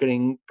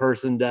marketing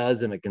person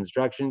does in a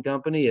construction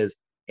company is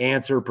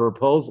answer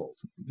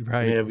proposals.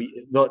 Right.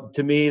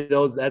 To me,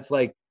 that's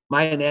like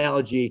my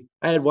analogy.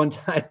 I had one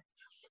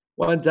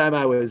time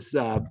I was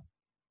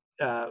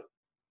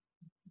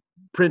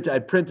I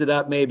printed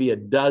up maybe a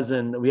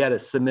dozen. We had to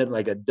submit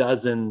like a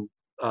dozen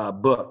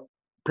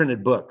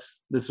printed books.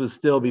 This was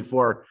still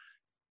before,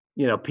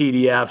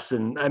 PDFs,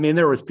 and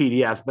there was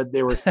PDFs, but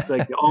they were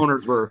like the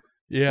owners were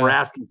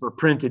asking for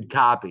printed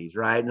copies,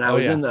 right? And I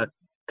was in the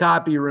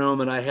copy room,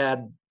 and I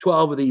had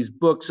 12 of these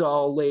books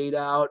all laid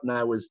out, and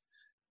I was,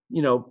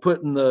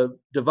 putting the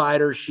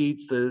divider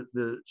sheets,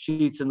 the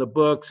sheets in the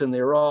books, and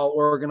they were all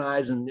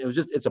organized, and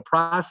it's a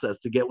process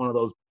to get one of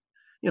those,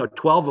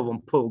 12 of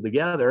them pulled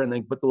together, and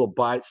then put the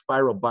little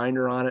spiral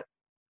binder on it.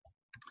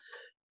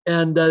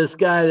 And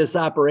this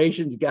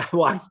operations guy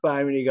walks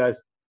by me, and he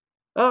goes,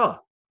 "Oh,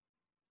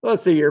 well,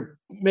 so you're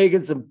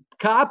making some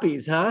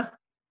copies, huh?"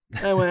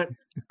 I went,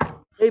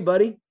 "Hey,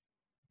 buddy,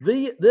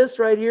 this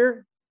right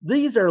here,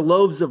 these are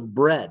loaves of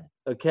bread,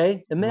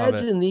 okay?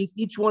 Imagine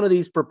each one of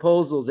these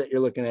proposals that you're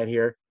looking at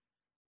here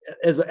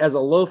as a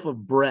loaf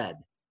of bread.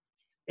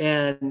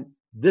 And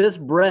this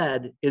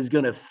bread is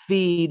going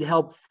to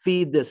help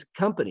feed this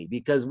company,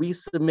 because we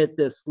submit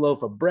this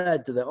loaf of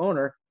bread to the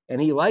owner, and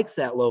he likes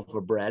that loaf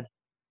of bread.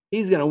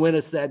 He's going to award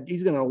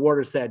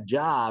us that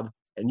job,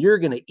 and you're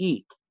going to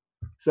eat.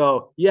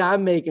 So yeah,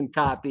 I'm making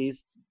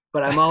copies,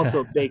 but I'm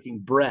also baking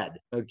bread,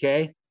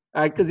 okay?"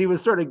 Because he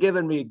was sort of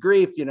giving me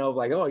grief,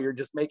 like, "Oh, you're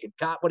just making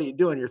what are you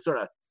doing? You're sort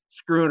of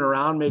screwing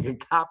around making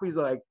copies."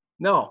 I'm like,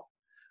 "No,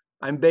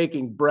 I'm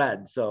baking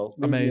bread, so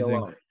leave me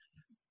alone."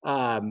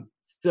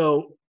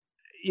 So,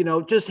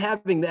 just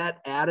having that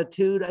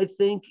attitude, I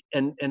think,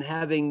 and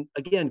having,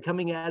 again,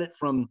 coming at it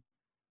from,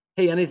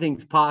 hey,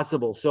 anything's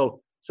possible.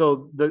 So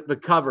the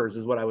covers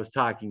is what I was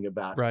talking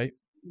about. Right.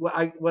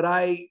 What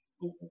I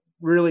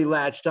really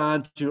latched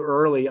on to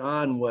early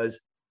on was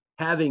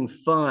having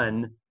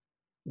fun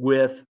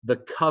with the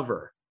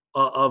cover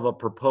of a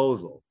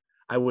proposal.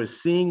 I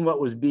was seeing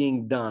what was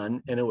being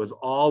done, and it was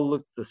all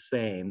looked the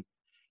same.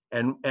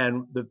 And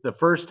the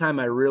first time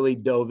I really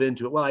dove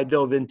into it, I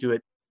dove into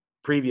it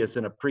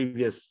in a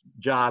previous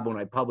job when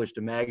I published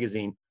a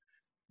magazine.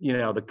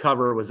 The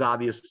cover was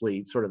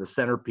obviously sort of the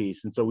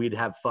centerpiece, and so we'd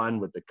have fun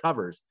with the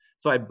covers.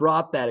 So I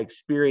brought that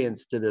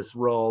experience to this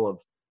role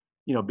of,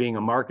 being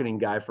a marketing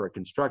guy for a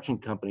construction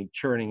company,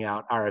 churning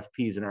out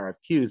RFPs and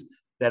RFQs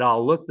that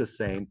all look the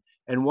same.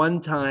 And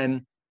one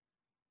time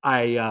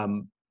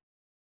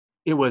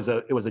it was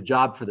a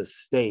job for the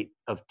state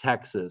of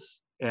Texas.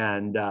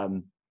 And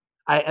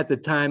at the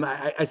time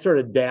I sort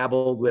of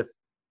dabbled with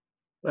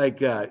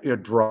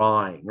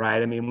drawing,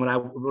 right? I mean,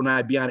 when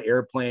I'd be on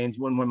airplanes,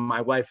 when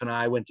my wife and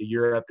I went to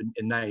Europe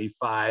in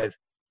 '95,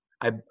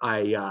 I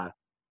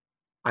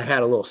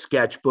had a little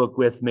sketchbook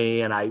with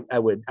me, and I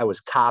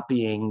was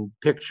copying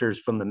pictures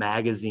from the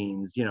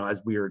magazines,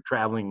 as we were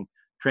traveling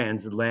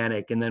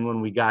transatlantic. And then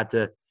when we got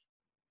to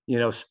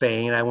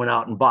Spain, I went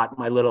out and bought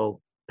my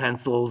little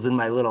pencils and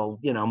my little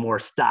more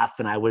stuff,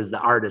 and I was the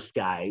artist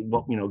guy,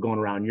 going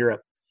around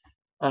Europe.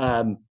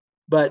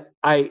 But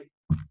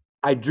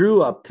I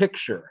drew a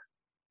picture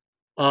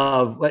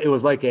of, it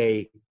was like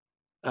it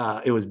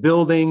was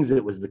buildings,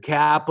 it was the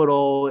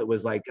Capitol, it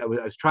was like I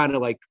was trying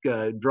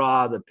to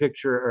draw the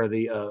picture, or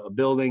the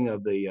building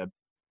of the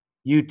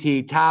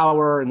UT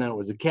Tower, and then it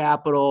was the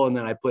Capitol, and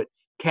then I put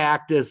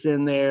cactus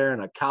in there,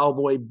 and a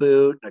cowboy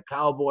boot, and a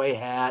cowboy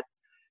hat,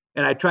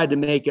 and I tried to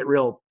make it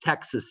real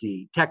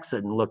Texan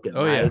looking,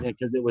 right? Yeah.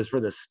 Because it was for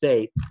the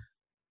state.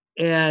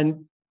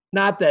 And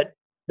not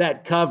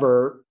that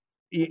cover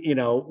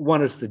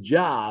won us the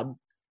job,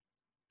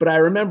 but I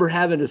remember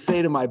having to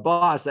say to my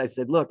boss, I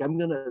said, look, I'm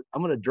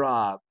gonna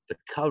draw the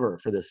cover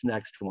for this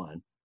next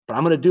one, but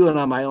I'm gonna do it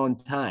on my own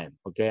time.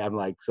 Okay. I'm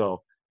like,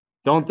 so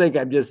don't think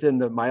I'm just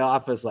in my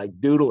office like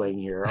doodling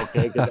here,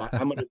 okay? Because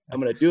I'm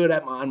gonna do it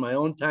on my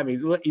own time.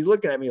 He's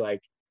looking at me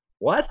like,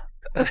 what?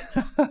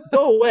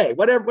 Go away.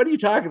 Whatever. What are you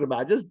talking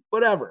about? Just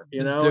whatever.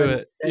 Just do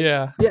it.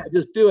 Yeah. Yeah.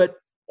 Just do it.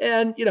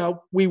 And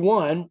we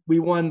won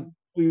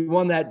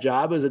that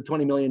job. It was a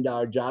 $20 million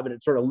job, and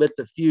it sort of lit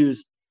the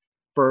fuse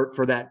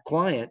for that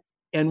client.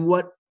 And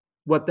what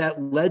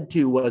that led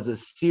to was a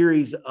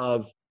series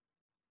of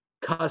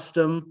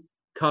custom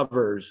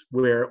covers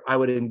where I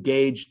would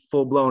engage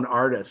full-blown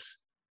artists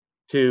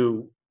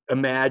to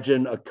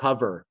imagine a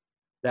cover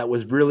that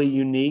was really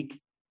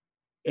unique.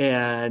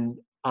 And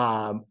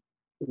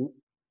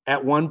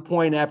at one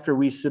point, after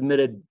we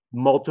submitted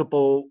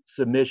multiple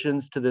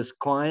submissions to this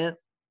client,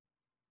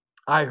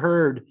 I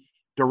heard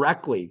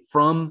directly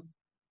from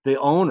the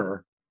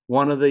owner,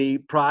 one of the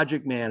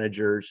project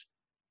managers.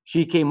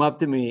 She came up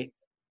to me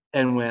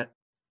and went,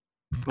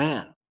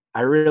 man,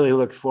 I really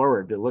look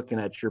forward to looking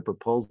at your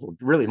proposal.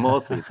 Really,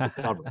 mostly it's the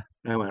cover.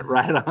 And I went,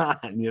 right on,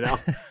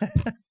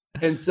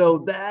 And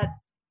so that,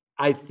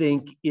 I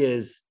think,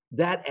 is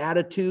that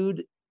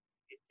attitude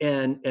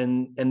and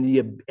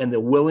the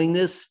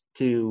willingness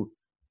to,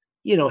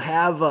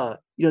 have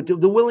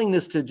the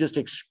willingness to just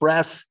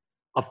express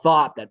a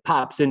thought that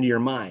pops into your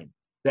mind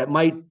that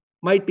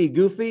might be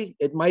goofy,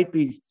 it might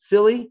be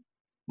silly,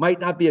 might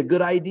not be a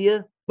good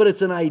idea, but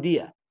it's an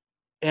idea.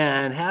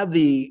 And have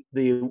the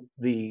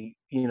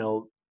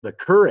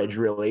courage,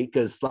 really,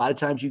 because a lot of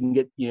times you can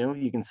get,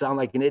 you can sound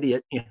like an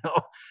idiot,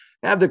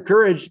 have the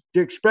courage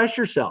to express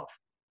yourself,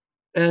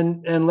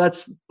 and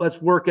let's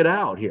work it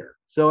out here.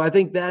 So I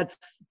think that's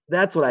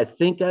what I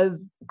think I've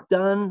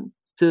done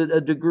to a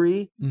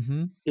degree,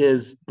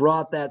 is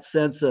brought that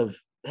sense of,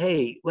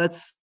 hey,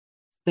 let's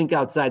think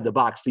outside the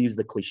box, to use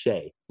the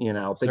cliche, thinking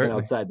Certainly.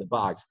 outside the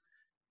box.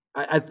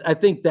 I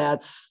think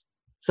that's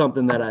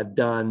something that I've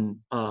done,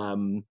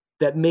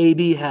 that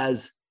maybe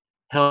has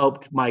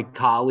helped my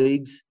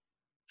colleagues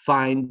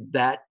find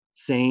that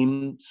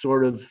same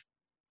sort of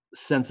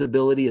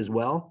sensibility as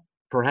well,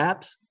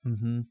 perhaps.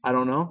 I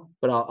don't know,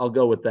 but I'll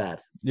go with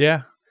that.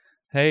 Yeah.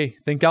 Hey,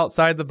 think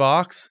outside the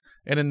box.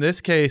 And in this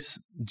case,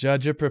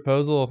 judge a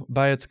proposal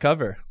by its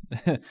cover.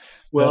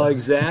 Well,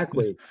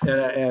 exactly.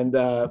 And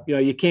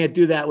you can't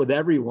do that with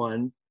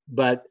everyone,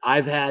 but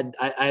I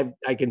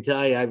can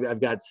tell you, I've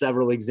got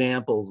several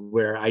examples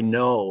where I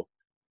know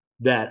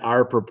that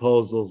our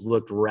proposals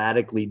looked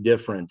radically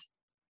different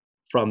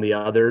from the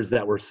others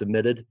that were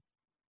submitted.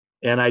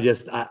 And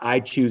I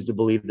choose to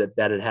believe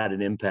that it had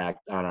an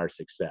impact on our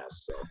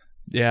success. So.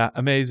 Yeah,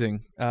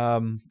 amazing.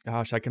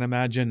 Gosh, I can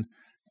imagine.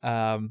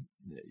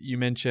 You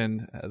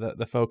mentioned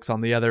the folks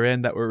on the other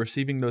end that were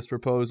receiving those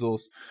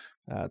proposals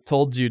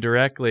told you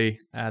directly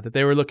that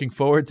they were looking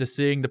forward to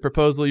seeing the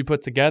proposal you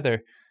put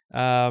together.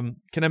 Can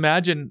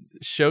imagine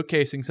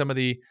showcasing some of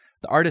the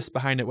artists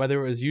behind it,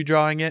 whether it was you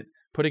drawing it,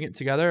 putting it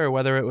together, or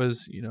whether it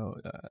was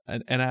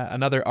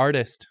another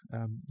artist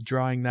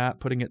drawing that,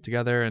 putting it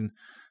together, and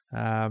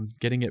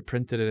getting it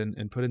printed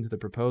and put into the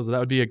proposal. That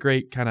would be a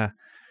great kind of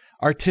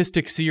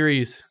artistic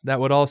series that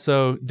would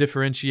also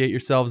differentiate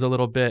yourselves a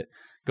little bit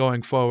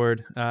going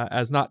forward,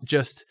 as not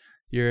just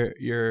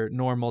your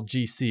normal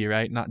GC,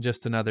 right? Not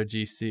just another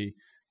GC.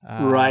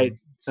 Right.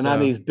 And on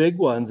these big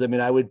ones, I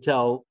mean, I would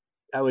tell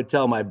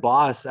my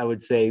boss, I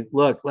would say,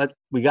 look,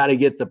 we got to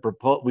get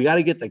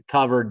the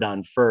cover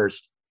done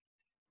first.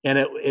 And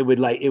it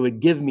would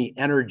give me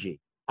energy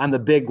on the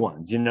big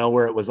ones,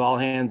 where it was all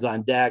hands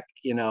on deck,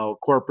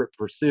 corporate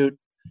pursuit.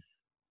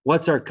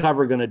 What's our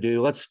cover going to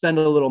do? Let's spend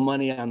a little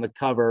money on the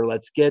cover.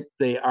 Let's get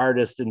the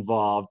artist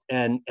involved.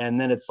 And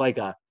then it's like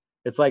a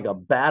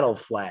battle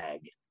flag.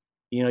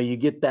 You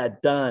get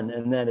that done,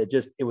 and then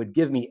it would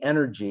give me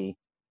energy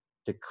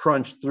to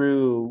crunch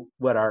through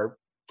what are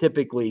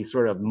typically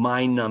sort of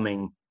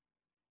mind-numbing,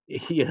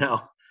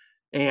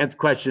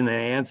 question and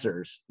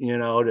answers.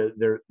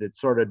 It's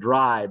sort of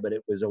dry, but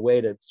it was a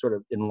way to sort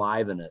of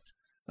enliven it.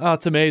 Oh,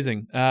 it's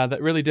amazing.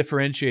 That really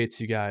differentiates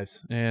you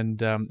guys.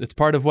 And it's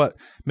part of what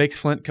makes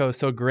Flintco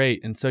so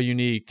great and so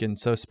unique and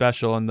so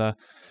special. And the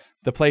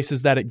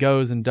places that it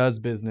goes and does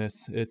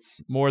business,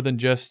 it's more than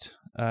just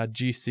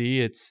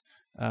GC. It's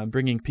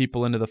bringing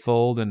people into the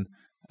fold and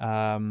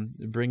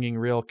bringing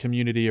real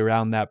community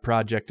around that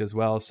project as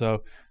well.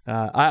 So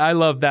I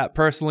love that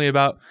personally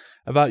about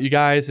you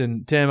guys.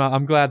 And Tim,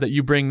 I'm glad that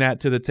you bring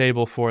that to the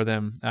table for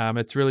them.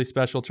 It's really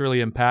special. It's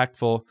really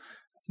impactful.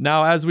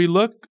 Now, as we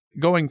look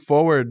going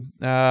forward,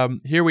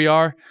 here we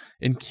are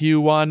in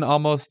Q1,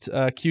 almost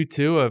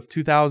Q2 of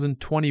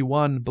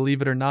 2021,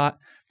 believe it or not.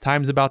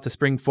 Time's about to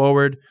spring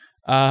forward.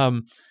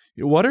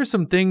 What are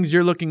some things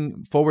you're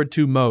looking forward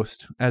to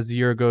most as the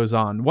year goes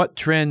on? What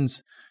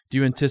trends do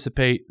you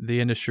anticipate the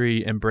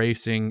industry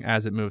embracing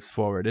as it moves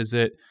forward? Is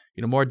it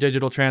more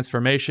digital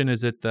transformation?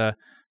 Is it the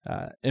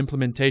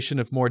implementation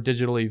of more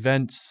digital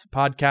events,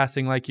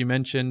 podcasting, like you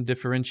mentioned,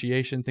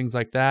 differentiation, things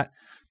like that?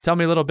 Tell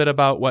me a little bit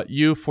about what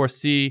you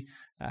foresee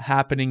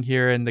happening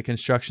here in the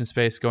construction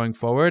space going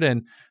forward,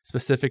 and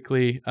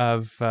specifically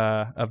of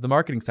the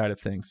marketing side of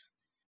things.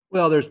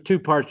 Well, there's two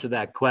parts to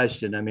that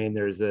question. I mean,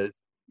 there's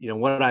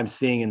what I'm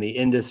seeing in the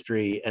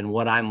industry and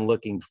what I'm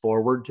looking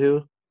forward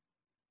to,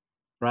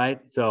 right?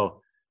 So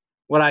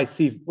what I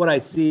see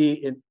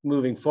in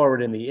moving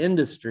forward in the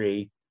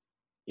industry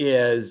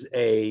is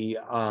a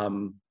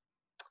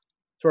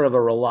sort of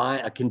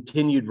a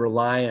continued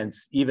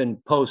reliance, even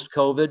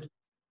post-COVID.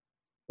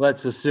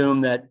 Let's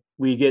assume that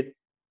we get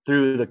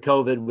through the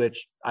COVID,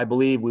 which I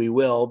believe we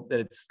will,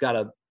 that it's got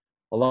a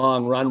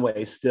long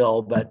runway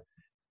still, but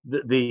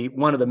the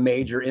one of the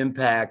major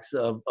impacts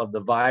of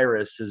the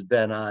virus has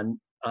been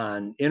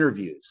on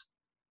interviews.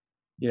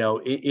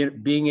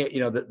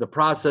 The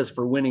process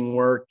for winning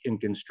work in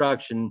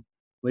construction,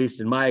 at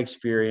least in my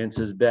experience,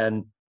 has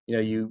been,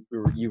 you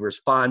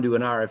respond to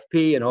an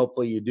RFP and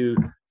hopefully you do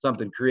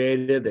something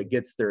creative that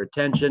gets their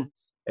attention,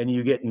 and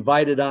you get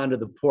invited onto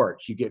the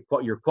porch.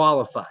 You're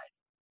qualified.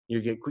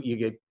 You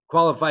get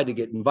qualified to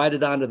get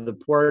invited onto the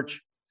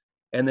porch,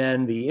 and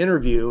then the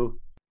interview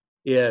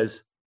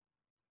is,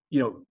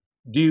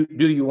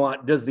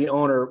 does the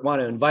owner want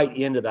to invite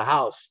you into the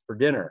house for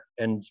dinner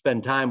and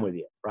spend time with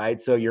you,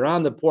 right? So you're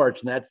on the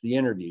porch, and that's the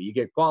interview. You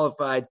get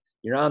qualified,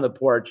 you're on the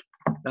porch.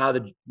 Now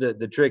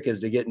the trick is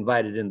to get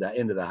invited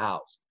into the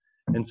house.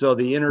 And so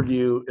the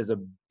interview is a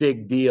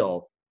big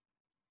deal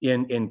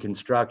in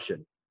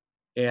construction,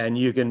 and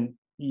you can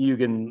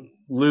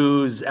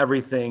lose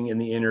everything in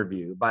the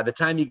interview. By the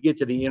time you get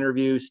to the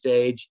interview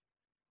stage,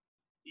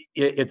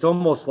 it's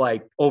almost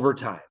like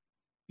overtime,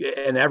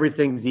 and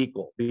everything's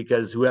equal,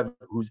 because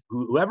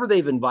whoever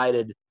they've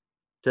invited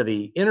to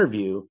the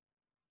interview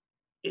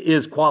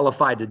is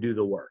qualified to do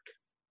the work.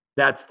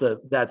 That's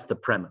the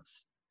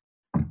premise.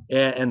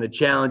 And the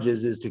challenge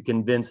is to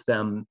convince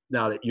them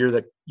now that you're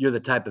the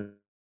type of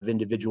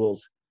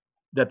individuals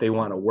that they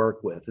want to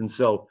work with. And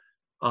so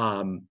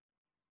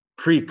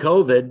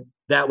pre-COVID,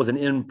 that was an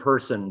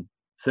in-person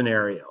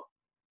scenario.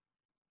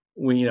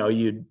 When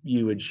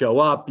you would show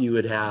up, you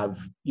would have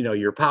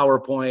your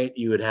PowerPoint,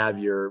 you would have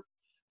your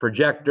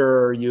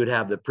projector, you would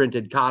have the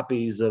printed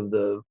copies of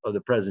the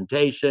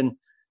presentation.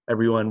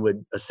 Everyone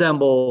would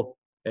assemble,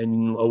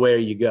 and away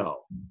you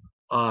go.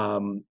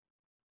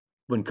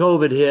 When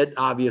COVID hit,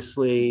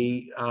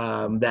 obviously,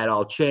 that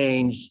all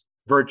changed.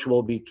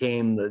 Virtual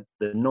became the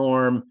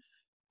norm.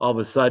 All of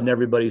a sudden,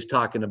 everybody's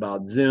talking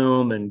about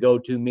Zoom and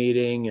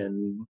GoToMeeting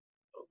and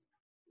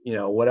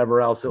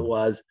whatever else it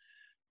was.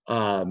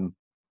 And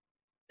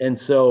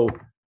so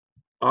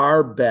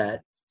our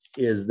bet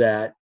is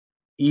that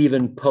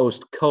even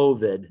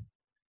post-COVID,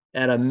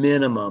 at a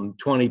minimum,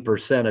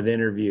 20% of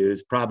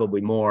interviews,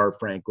 probably more,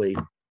 frankly,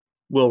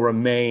 will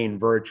remain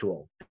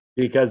virtual,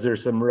 because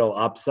there's some real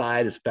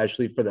upside,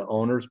 especially for the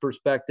owner's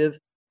perspective,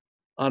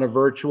 on a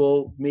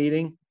virtual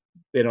meeting.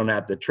 They don't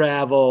have to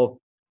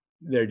travel.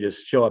 They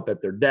just show up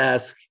at their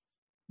desk.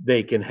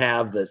 They can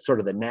have the sort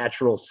of the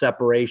natural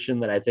separation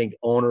that I think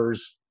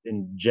owners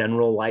in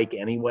general like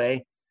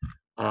anyway.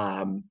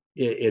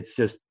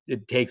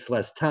 It takes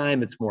less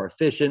time. It's more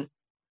efficient.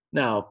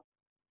 Now,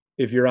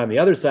 if you're on the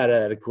other side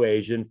of that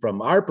equation,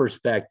 from our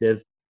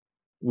perspective,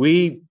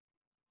 we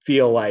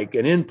feel like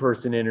an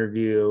in-person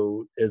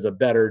interview is a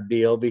better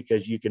deal,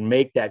 because you can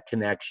make that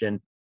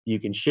connection. You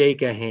can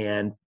shake a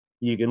hand.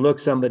 You can look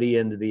somebody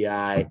into the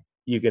eye.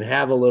 You can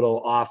have a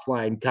little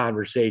offline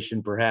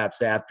conversation,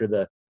 perhaps after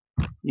the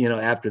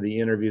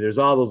interview. There's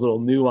all those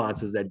little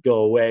nuances that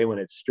go away when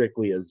it's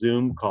strictly a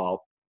Zoom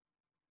call.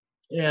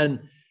 And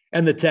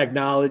the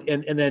technology,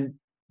 and then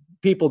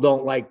people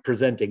don't like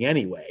presenting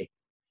anyway.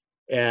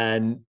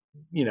 And,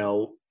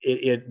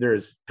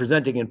 there's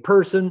presenting in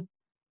person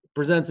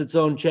presents its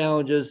own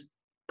challenges.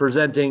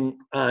 Presenting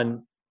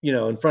on,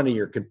 in front of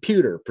your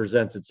computer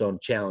presents its own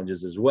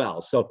challenges as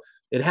well. So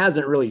it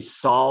hasn't really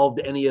solved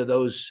any of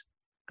those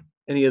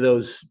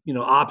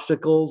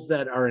obstacles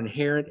that are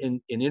inherent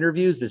in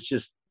interviews.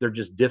 They're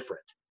just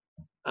different.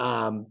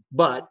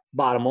 But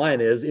bottom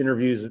line is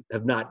interviews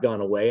have not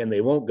gone away and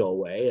they won't go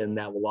away. And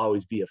that will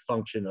always be a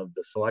function of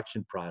the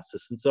selection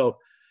process. And so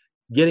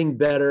getting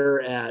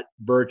better at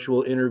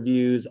virtual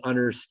interviews,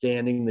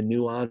 understanding the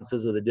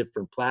nuances of the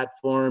different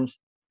platforms,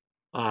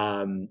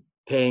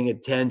 paying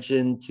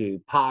attention to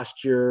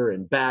posture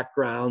and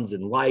backgrounds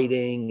and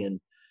lighting and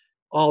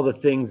all the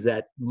things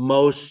that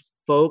most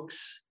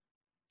folks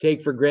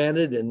take for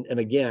granted. And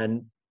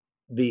again,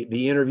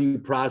 the interview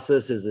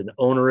process is an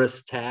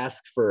onerous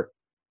task for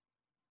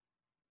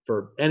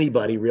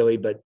anybody really,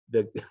 but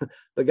the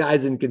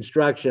guys in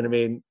construction, I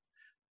mean,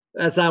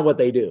 that's not what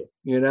they do.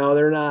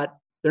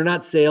 They're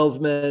not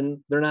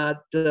salesmen. They're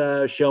not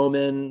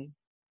showmen.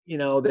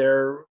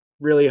 They're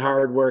really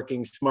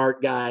hardworking,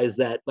 smart guys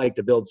that like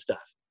to build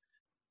stuff.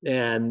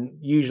 And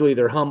usually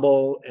they're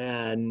humble,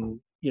 and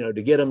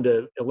to get them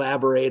to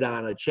elaborate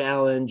on a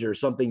challenge or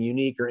something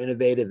unique or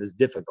innovative is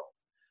difficult.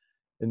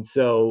 And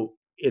so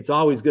it's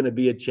always going to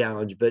be a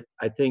challenge, but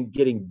I think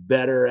getting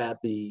better at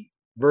the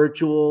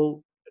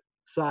virtual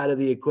side of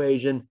the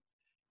equation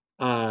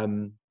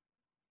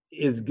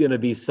is going to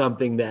be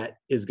something that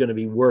is going to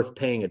be worth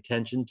paying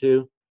attention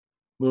to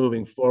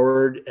moving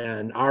forward.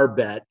 And our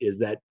bet is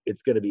that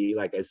it's going to be,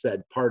 like I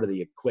said, part of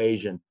the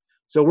equation.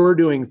 So we're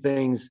doing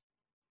things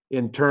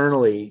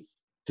internally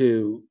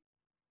to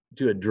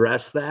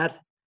address that.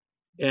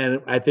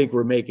 And I think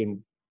we're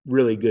making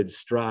really good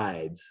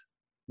strides.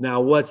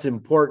 Now, what's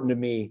important to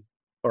me,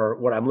 or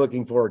what I'm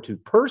looking forward to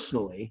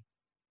personally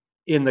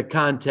in the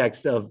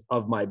context of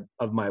my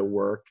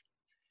work,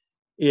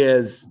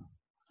 is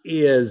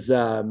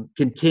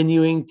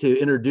continuing to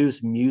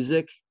introduce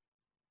music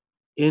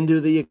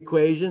into the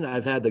equation.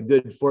 I've had the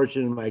good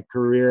fortune in my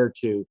career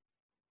to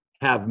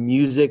have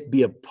music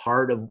be a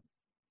part of,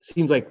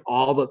 seems like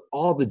all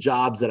the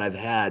jobs that I've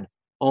had,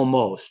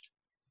 almost,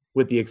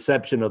 with the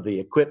exception of the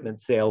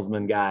equipment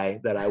salesman guy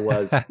that I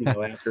was,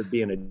 after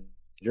being a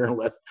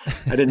journalist.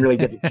 I didn't really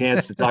get the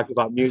chance to talk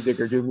about music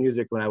or do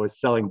music when I was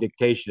selling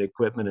dictation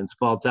equipment in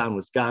small town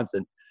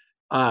Wisconsin.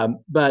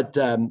 But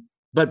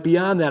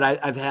beyond that,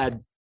 I've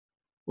had,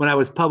 when I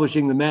was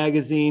publishing the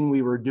magazine,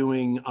 we were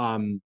doing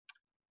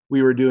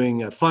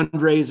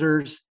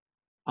fundraisers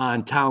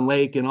on Town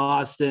Lake in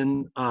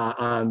Austin,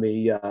 on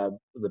the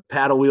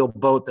paddle wheel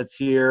boat that's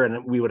here,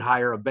 and we would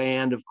hire a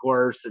band, of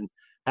course, and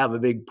have a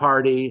big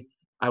party.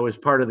 I was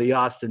part of the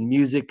Austin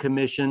Music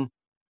Commission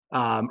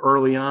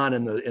early on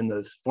in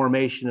the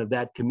formation of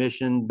that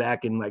commission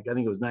back in, like, I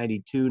think it was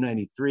 92,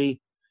 93.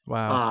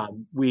 Wow.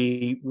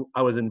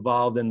 I was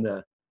involved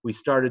in we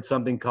started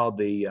something called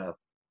the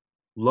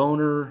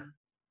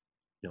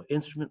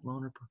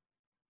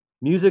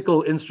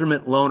musical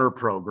instrument loaner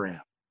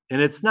program.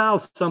 And it's now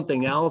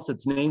something else.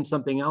 It's named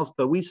something else,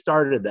 but we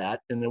started that,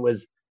 and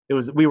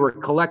we were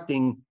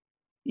collecting,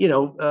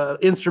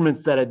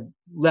 instruments that had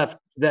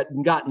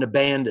gotten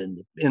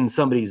abandoned in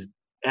somebody's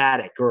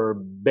attic or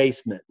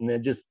basement and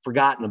then just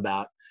forgotten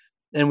about.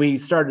 And we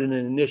started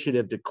an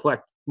initiative to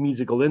collect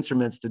musical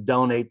instruments to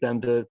donate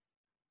them to,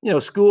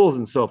 schools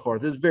and so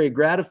forth. It was very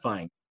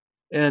gratifying.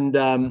 And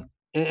then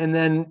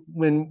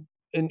when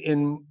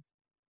in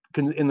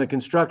the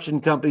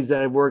construction companies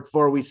that I've worked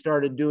for, we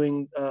started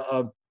doing,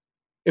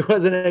 it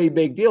wasn't any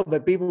big deal,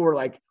 but people were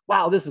like,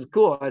 wow, this is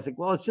cool. I said,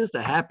 well, it's just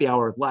a happy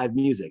hour with live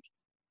music.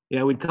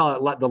 We'd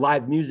call it the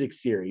live music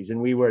series.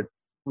 And we would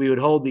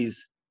hold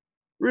these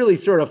really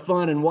sort of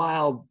fun and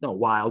wild,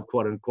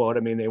 quote unquote. I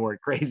mean, they weren't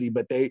crazy,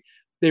 but they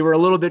were a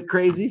little bit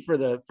crazy for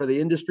the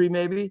industry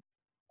maybe.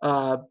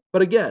 But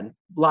again,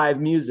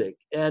 live music.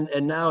 And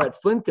now at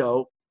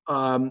Flintco,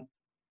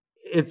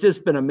 it's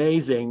just been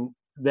amazing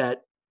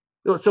that,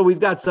 so we've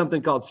got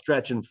something called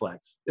Stretch and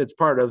Flex. It's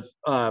part of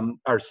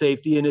our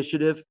safety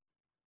initiative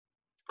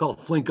called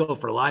Flintco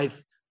for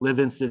Life,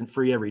 live incident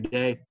free every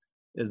day,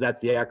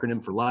 that's the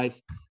acronym for life.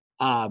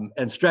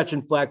 And Stretch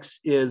and Flex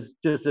is,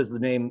 just as the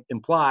name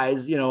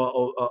implies,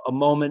 a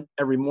moment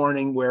every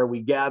morning where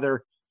we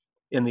gather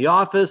in the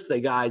office.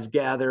 The guys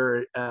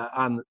gather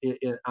on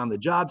the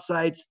job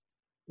sites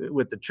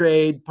with the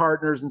trade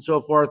partners and so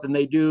forth, and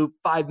they do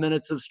 5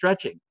 minutes of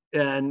stretching,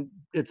 and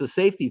it's a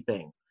safety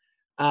thing.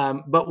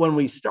 But when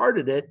we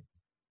started it,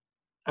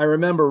 I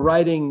remember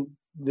writing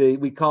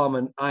we call them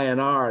an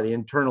INR, the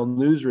internal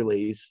news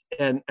release.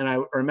 And I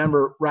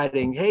remember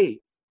writing, hey,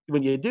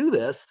 when you do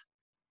this,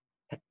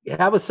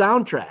 have a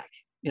soundtrack,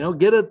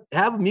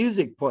 have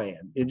music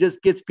playing. It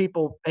just gets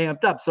people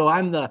amped up. So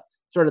I'm the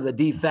sort of the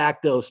de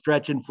facto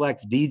Stretch and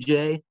Flex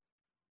DJ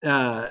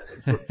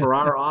for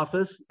our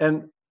office.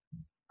 And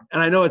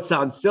I know it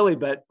sounds silly,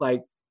 but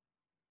like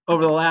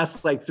over the last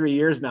 3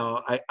 years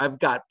now, I've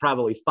got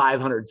probably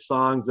 500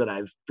 songs that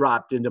I've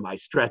dropped into my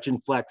Stretch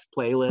and Flex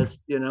playlist,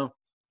 and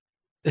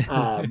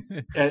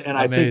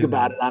I think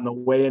about it on the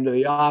way into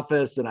the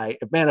office. And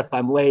if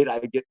I'm late, I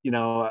get,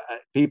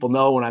 people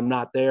know when I'm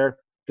not there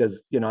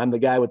because, I'm the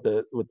guy with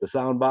the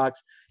sound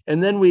box.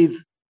 And then we're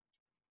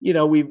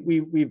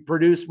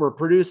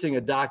producing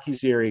a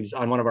docuseries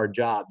on one of our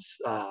jobs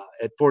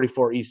at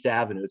 44 East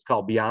Avenue. It's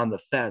called Beyond the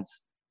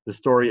Fence, the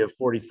story of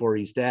 44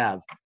 East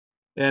Ave.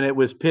 and it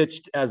was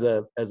pitched as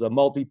a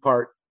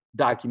multi-part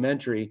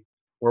documentary.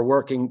 We're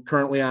working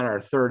currently on our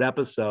 3rd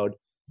episode,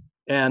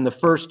 and the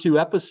first 2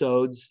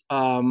 episodes,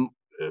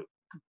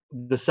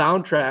 the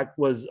soundtrack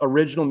was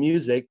original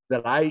music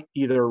that I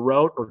either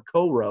wrote or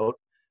co-wrote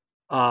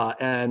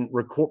and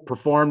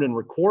performed and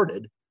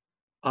recorded.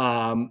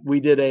 We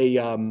did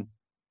we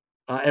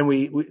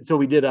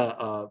did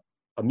a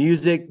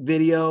music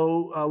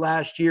video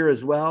last year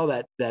as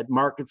well that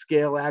Market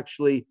Scale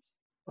actually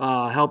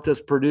helped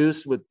us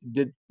produce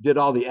did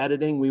all the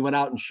editing. We went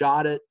out and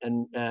shot it,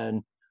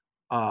 and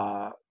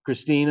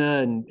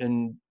Christina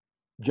and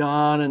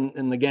John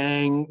and the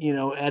gang,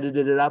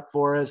 edited it up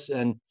for us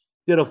and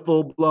did a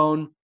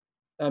full-blown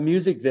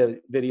music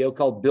video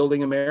called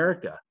Building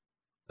America.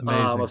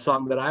 Amazing. A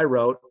song that I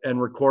wrote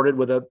and recorded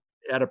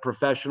at a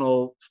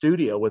professional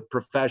studio with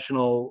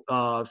professional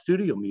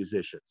studio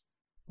musicians.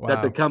 Wow.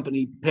 That the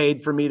company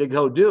paid for me to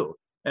go do.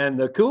 And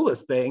the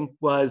coolest thing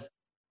was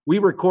we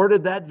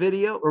recorded that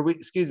video,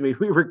 we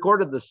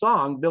recorded the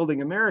song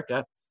Building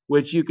America,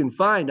 which you can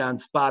find on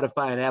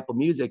Spotify and Apple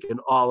Music and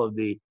all of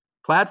the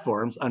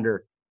platforms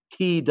under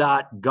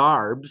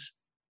T.Garbs.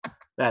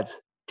 That's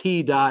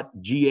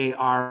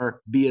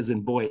T.G-A-R-B as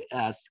in boy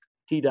S,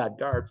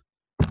 T.Garbs.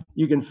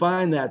 You can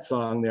find that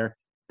song there.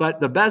 But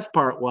the best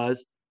part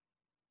was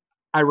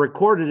I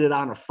recorded it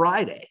on a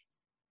Friday.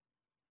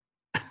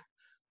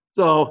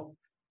 So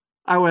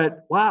I went,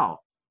 wow,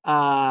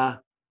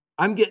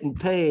 I'm getting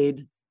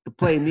paid to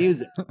play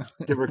music,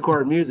 to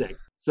record music.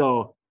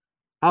 So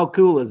how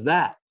cool is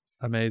that?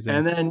 Amazing.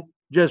 And then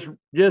just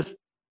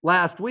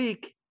last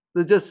week,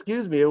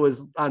 it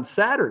was on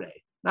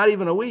Saturday, not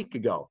even a week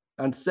ago.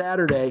 On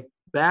Saturday,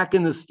 back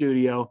in the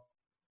studio,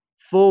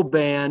 full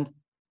band,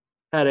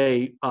 had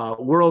a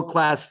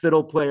world-class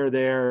fiddle player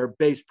there,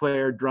 bass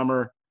player,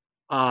 drummer,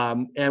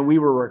 and we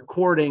were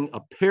recording a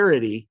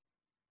parody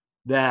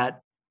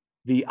that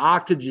the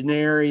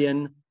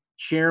octogenarian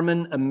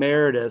chairman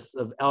emeritus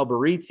of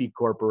Alberici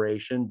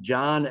Corporation,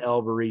 John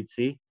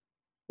Alberici,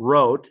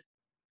 wrote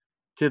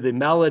to the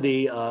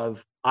melody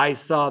of "I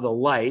Saw the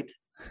Light,"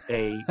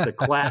 the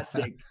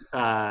classic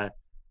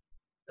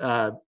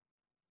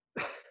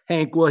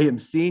Hank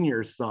Williams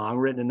Sr. song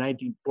written in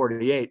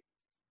 1948,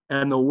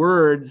 and the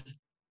words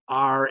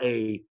are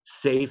a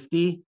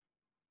safety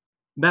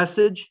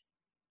message.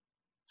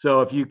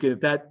 So if you could,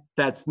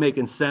 that's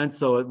making sense.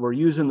 So we're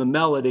using the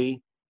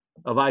melody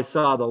of "I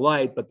Saw the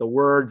Light," but the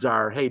words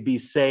are, hey, be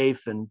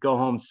safe and go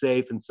home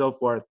safe and so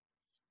forth.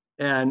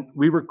 And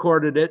we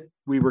recorded it.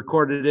 We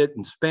recorded it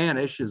in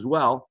Spanish as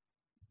well.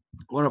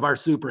 One of our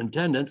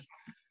superintendents,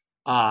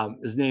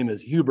 his name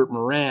is Hubert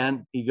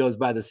Moran. He goes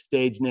by the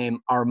stage name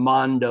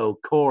Armando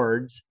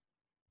Chords.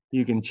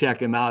 You can check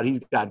him out. He's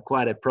got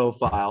quite a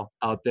profile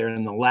out there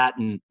in the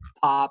Latin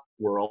pop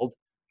world,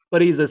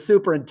 but he's a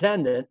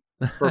superintendent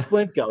for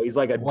Flintco. He's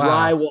like a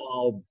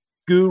drywall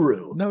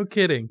guru. No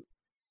kidding.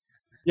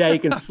 Yeah, he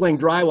can sling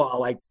drywall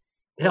like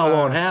hell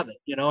won't have it.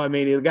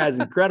 The guy's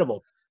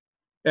incredible.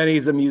 And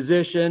he's a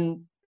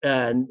musician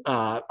and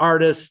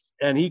artist.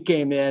 And he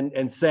came in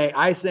and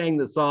I sang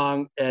the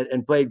song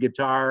and played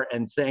guitar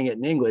and sang it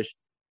in English.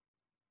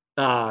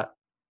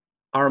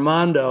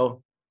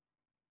 Armando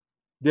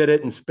did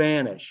it in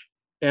Spanish.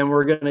 And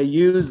we're going to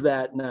use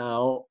that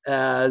now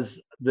as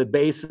the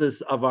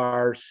basis of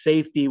our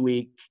Safety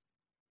Week,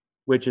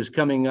 which is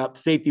coming up,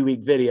 Safety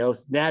Week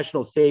videos.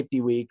 National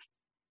Safety Week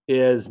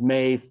is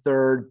May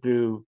 3rd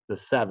through the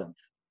 7th.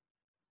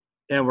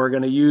 And we're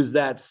going to use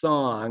that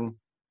song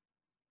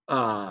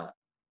as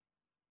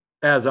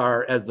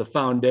the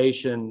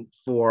foundation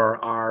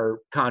for our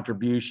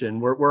contribution.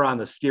 We're on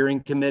the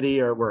steering committee,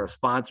 or we're a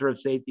sponsor of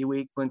Safety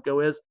Week,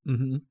 Flintco is.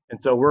 Mm-hmm.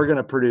 And so we're going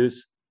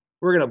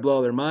to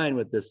blow their mind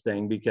with this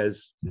thing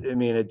because,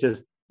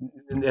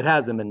 it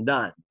hasn't been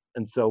done.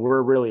 And so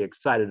we're really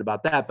excited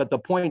about that. But the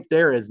point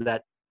there is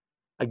that,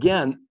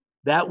 again,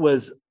 that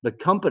was the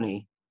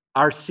company,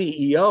 our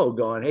CEO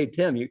going, hey,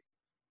 Tim, you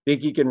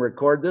think you can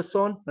record this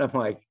one? And I'm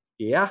like,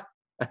 yeah,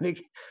 I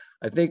think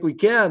we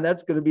can.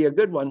 That's going to be a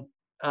good one.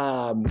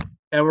 And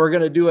we're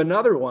going to do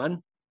another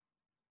one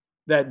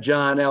that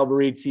John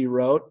Alberici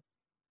wrote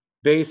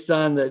based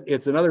on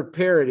it's another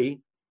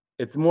parody.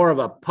 It's more of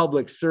a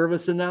public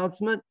service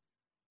announcement.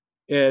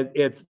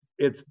 It's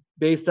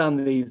based on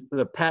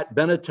the Pat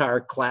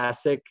Benatar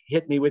classic,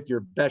 "Hit Me With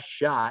Your Best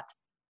Shot."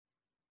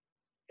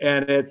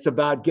 And it's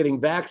about getting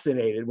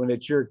vaccinated when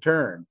it's your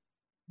turn.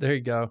 There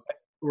you go.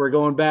 We're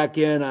going back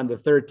in on the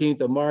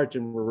 13th of March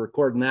and we're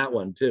recording that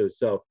one too.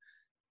 So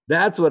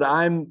that's what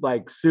I'm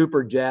like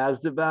super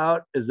jazzed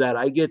about, is that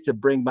I get to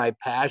bring my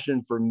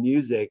passion for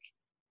music.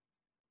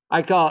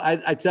 I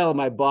tell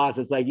my boss,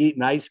 it's like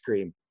eating ice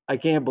cream. I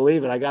can't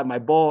believe it. I got my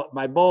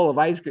bowl of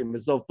ice cream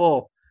is so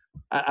full.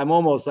 I'm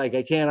almost like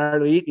I can't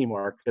hardly eat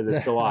anymore because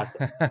it's so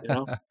awesome.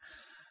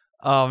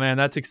 Oh man,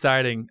 that's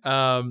exciting.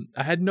 I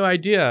had no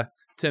idea,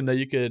 Tim, that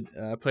you could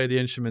play the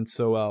instruments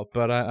so well,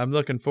 but I'm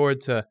looking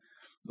forward to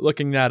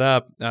looking that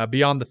up.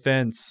 Beyond the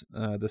Fence,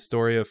 the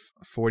story of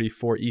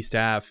 44 East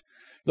Ave.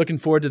 looking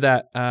forward to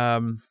that.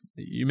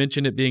 You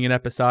mentioned it being an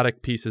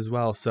episodic piece as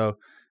well, so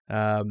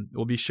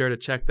we'll be sure to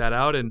check that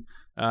out and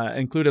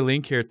include a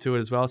link here to it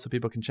as well so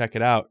people can check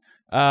it out.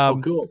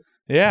 Cool.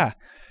 Yeah.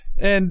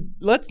 And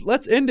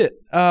let's end it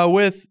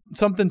with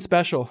something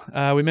special.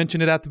 We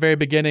mentioned it at the very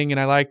beginning, and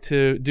I like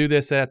to do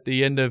this at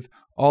the end of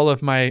all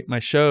of my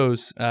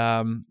shows.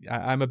 I'm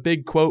a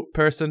big quote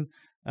person.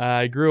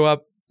 I grew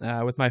up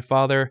with my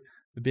father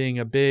being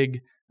a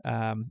big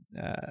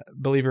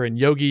believer in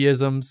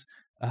yogi-isms.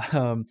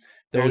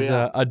 There's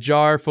a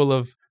jar full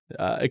of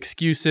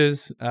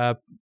excuses.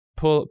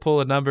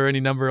 Pull a number, any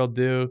number will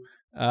do.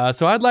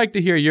 So I'd like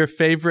to hear your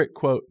favorite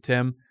quote,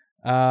 Tim.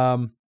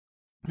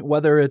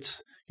 Whether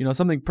it's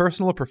something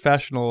personal or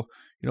professional,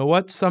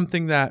 what's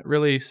something that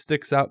really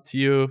sticks out to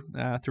you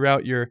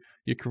throughout your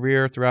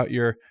career, throughout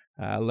your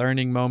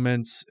learning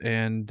moments,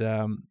 and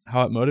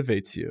how it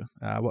motivates you.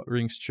 What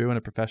rings true in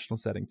a professional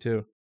setting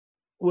too.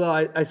 Well,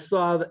 I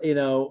saw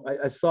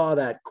I saw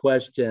that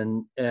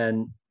question,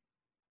 and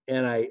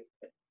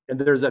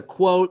there's a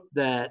quote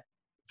that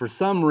for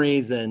some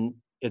reason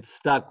it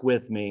stuck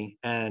with me,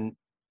 and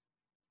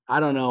I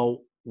don't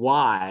know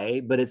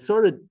why, but it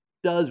sort of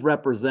does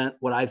represent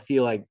what I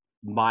feel like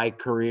my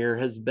career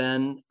has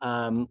been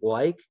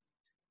like.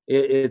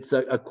 It's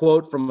a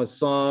quote from a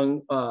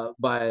song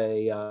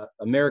by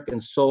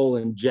American soul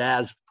and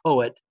jazz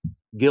poet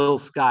Gil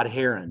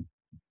Scott-Heron.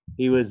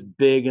 He was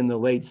big in the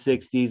late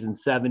 60s and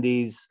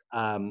 70s.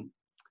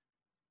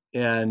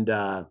 And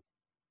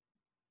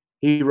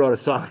he wrote a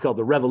song called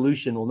 "The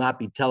Revolution Will Not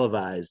Be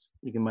Televised."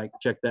 You might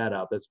check that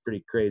out. That's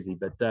pretty crazy.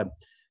 But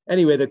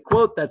anyway, the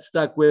quote that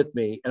stuck with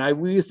me, and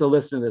we used to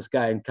listen to this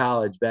guy in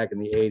college back in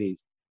the 80s.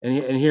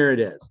 And here it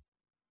is.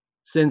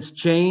 Since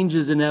change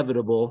is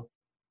inevitable,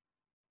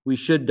 we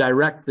should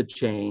direct the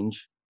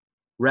change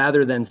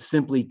rather than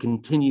simply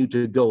continue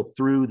to go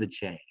through the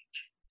change.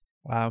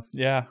 Wow.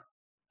 Yeah.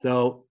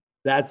 So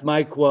that's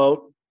my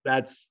quote.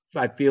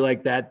 I feel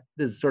like that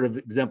this sort of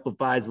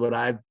exemplifies what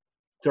I've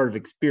sort of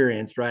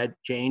experienced, right?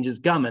 Change is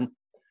coming.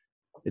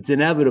 It's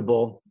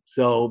inevitable.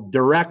 So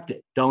direct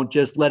it. Don't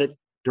just let it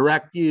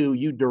direct you.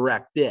 You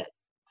direct it.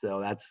 So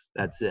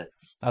that's it.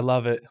 I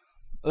love it.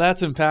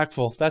 That's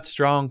impactful. That's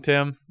strong,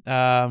 Tim.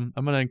 I'm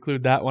going to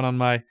include that one on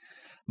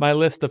my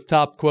list of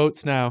top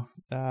quotes now.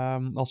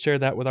 I'll share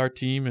that with our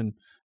team, and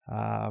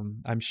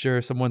I'm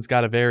sure someone's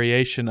got a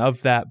variation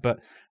of that, but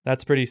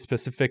that's pretty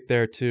specific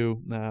there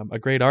to a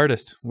great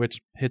artist, which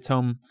hits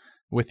home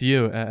with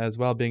you as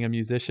well, being a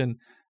musician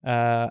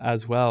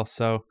as well.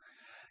 So,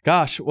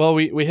 gosh, well,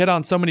 we hit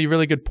on so many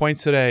really good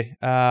points today.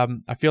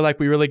 I feel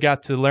like we really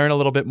got to learn a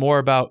little bit more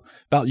about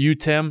you,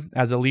 Tim,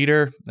 as a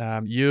leader,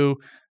 you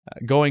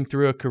going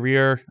through a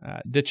career,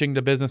 ditching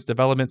the business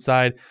development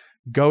side,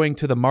 going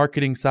to the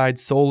marketing side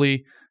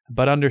solely,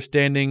 but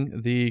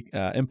understanding the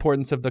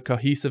importance of the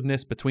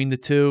cohesiveness between the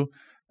two,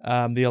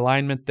 the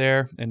alignment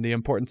there, and the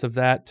importance of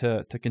that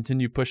to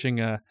continue pushing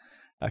a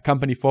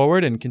company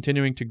forward and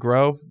continuing to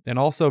grow, and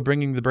also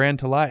bringing the brand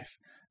to life,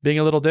 being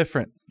a little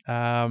different,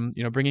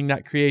 bringing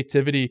that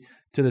creativity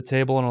to the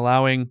table and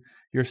allowing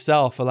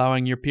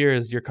your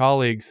peers, your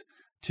colleagues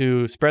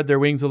to spread their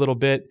wings a little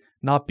bit,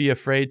 not be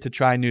afraid to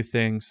try new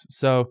things.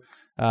 So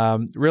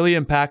really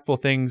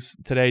impactful things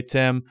today,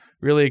 Tim.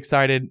 Really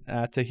excited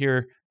to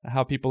hear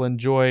how people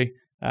enjoy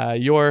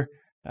your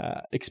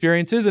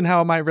experiences and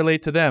how it might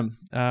relate to them.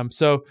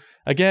 So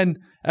again,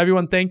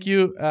 everyone, thank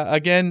you.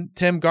 Again,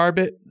 Tim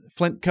Garbett,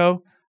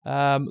 Flintco.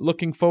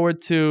 Looking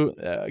forward to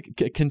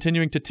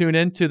continuing to tune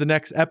in to the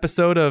next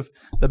episode of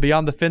the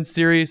Beyond the Fence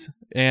series,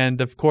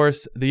 and of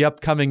course the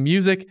upcoming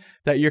music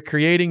that you're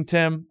creating,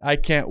 Tim. I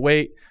can't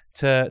wait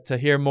to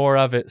hear more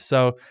of it.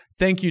 So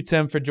thank you,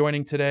 Tim, for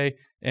joining today.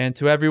 And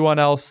to everyone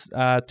else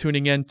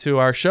tuning in to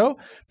our show,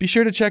 be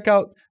sure to check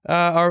out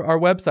our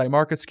website,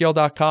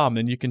 marketscale.com,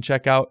 and you can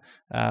check out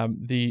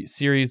the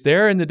series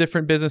there and the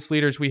different business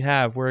leaders we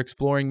have. We're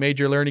exploring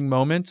major learning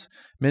moments,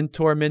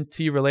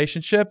 mentor-mentee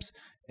relationships,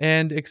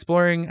 and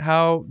exploring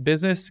how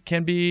business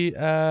can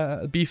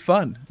be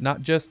fun,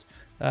 not just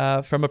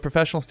from a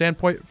professional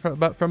standpoint,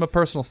 but from a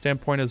personal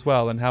standpoint as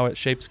well, and how it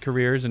shapes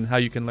careers and how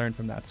you can learn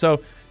from that.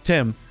 So,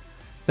 Tim,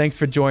 thanks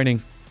for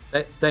joining.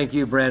 Thank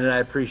you, Brandon. I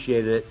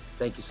appreciate it.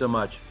 Thank you so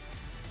much.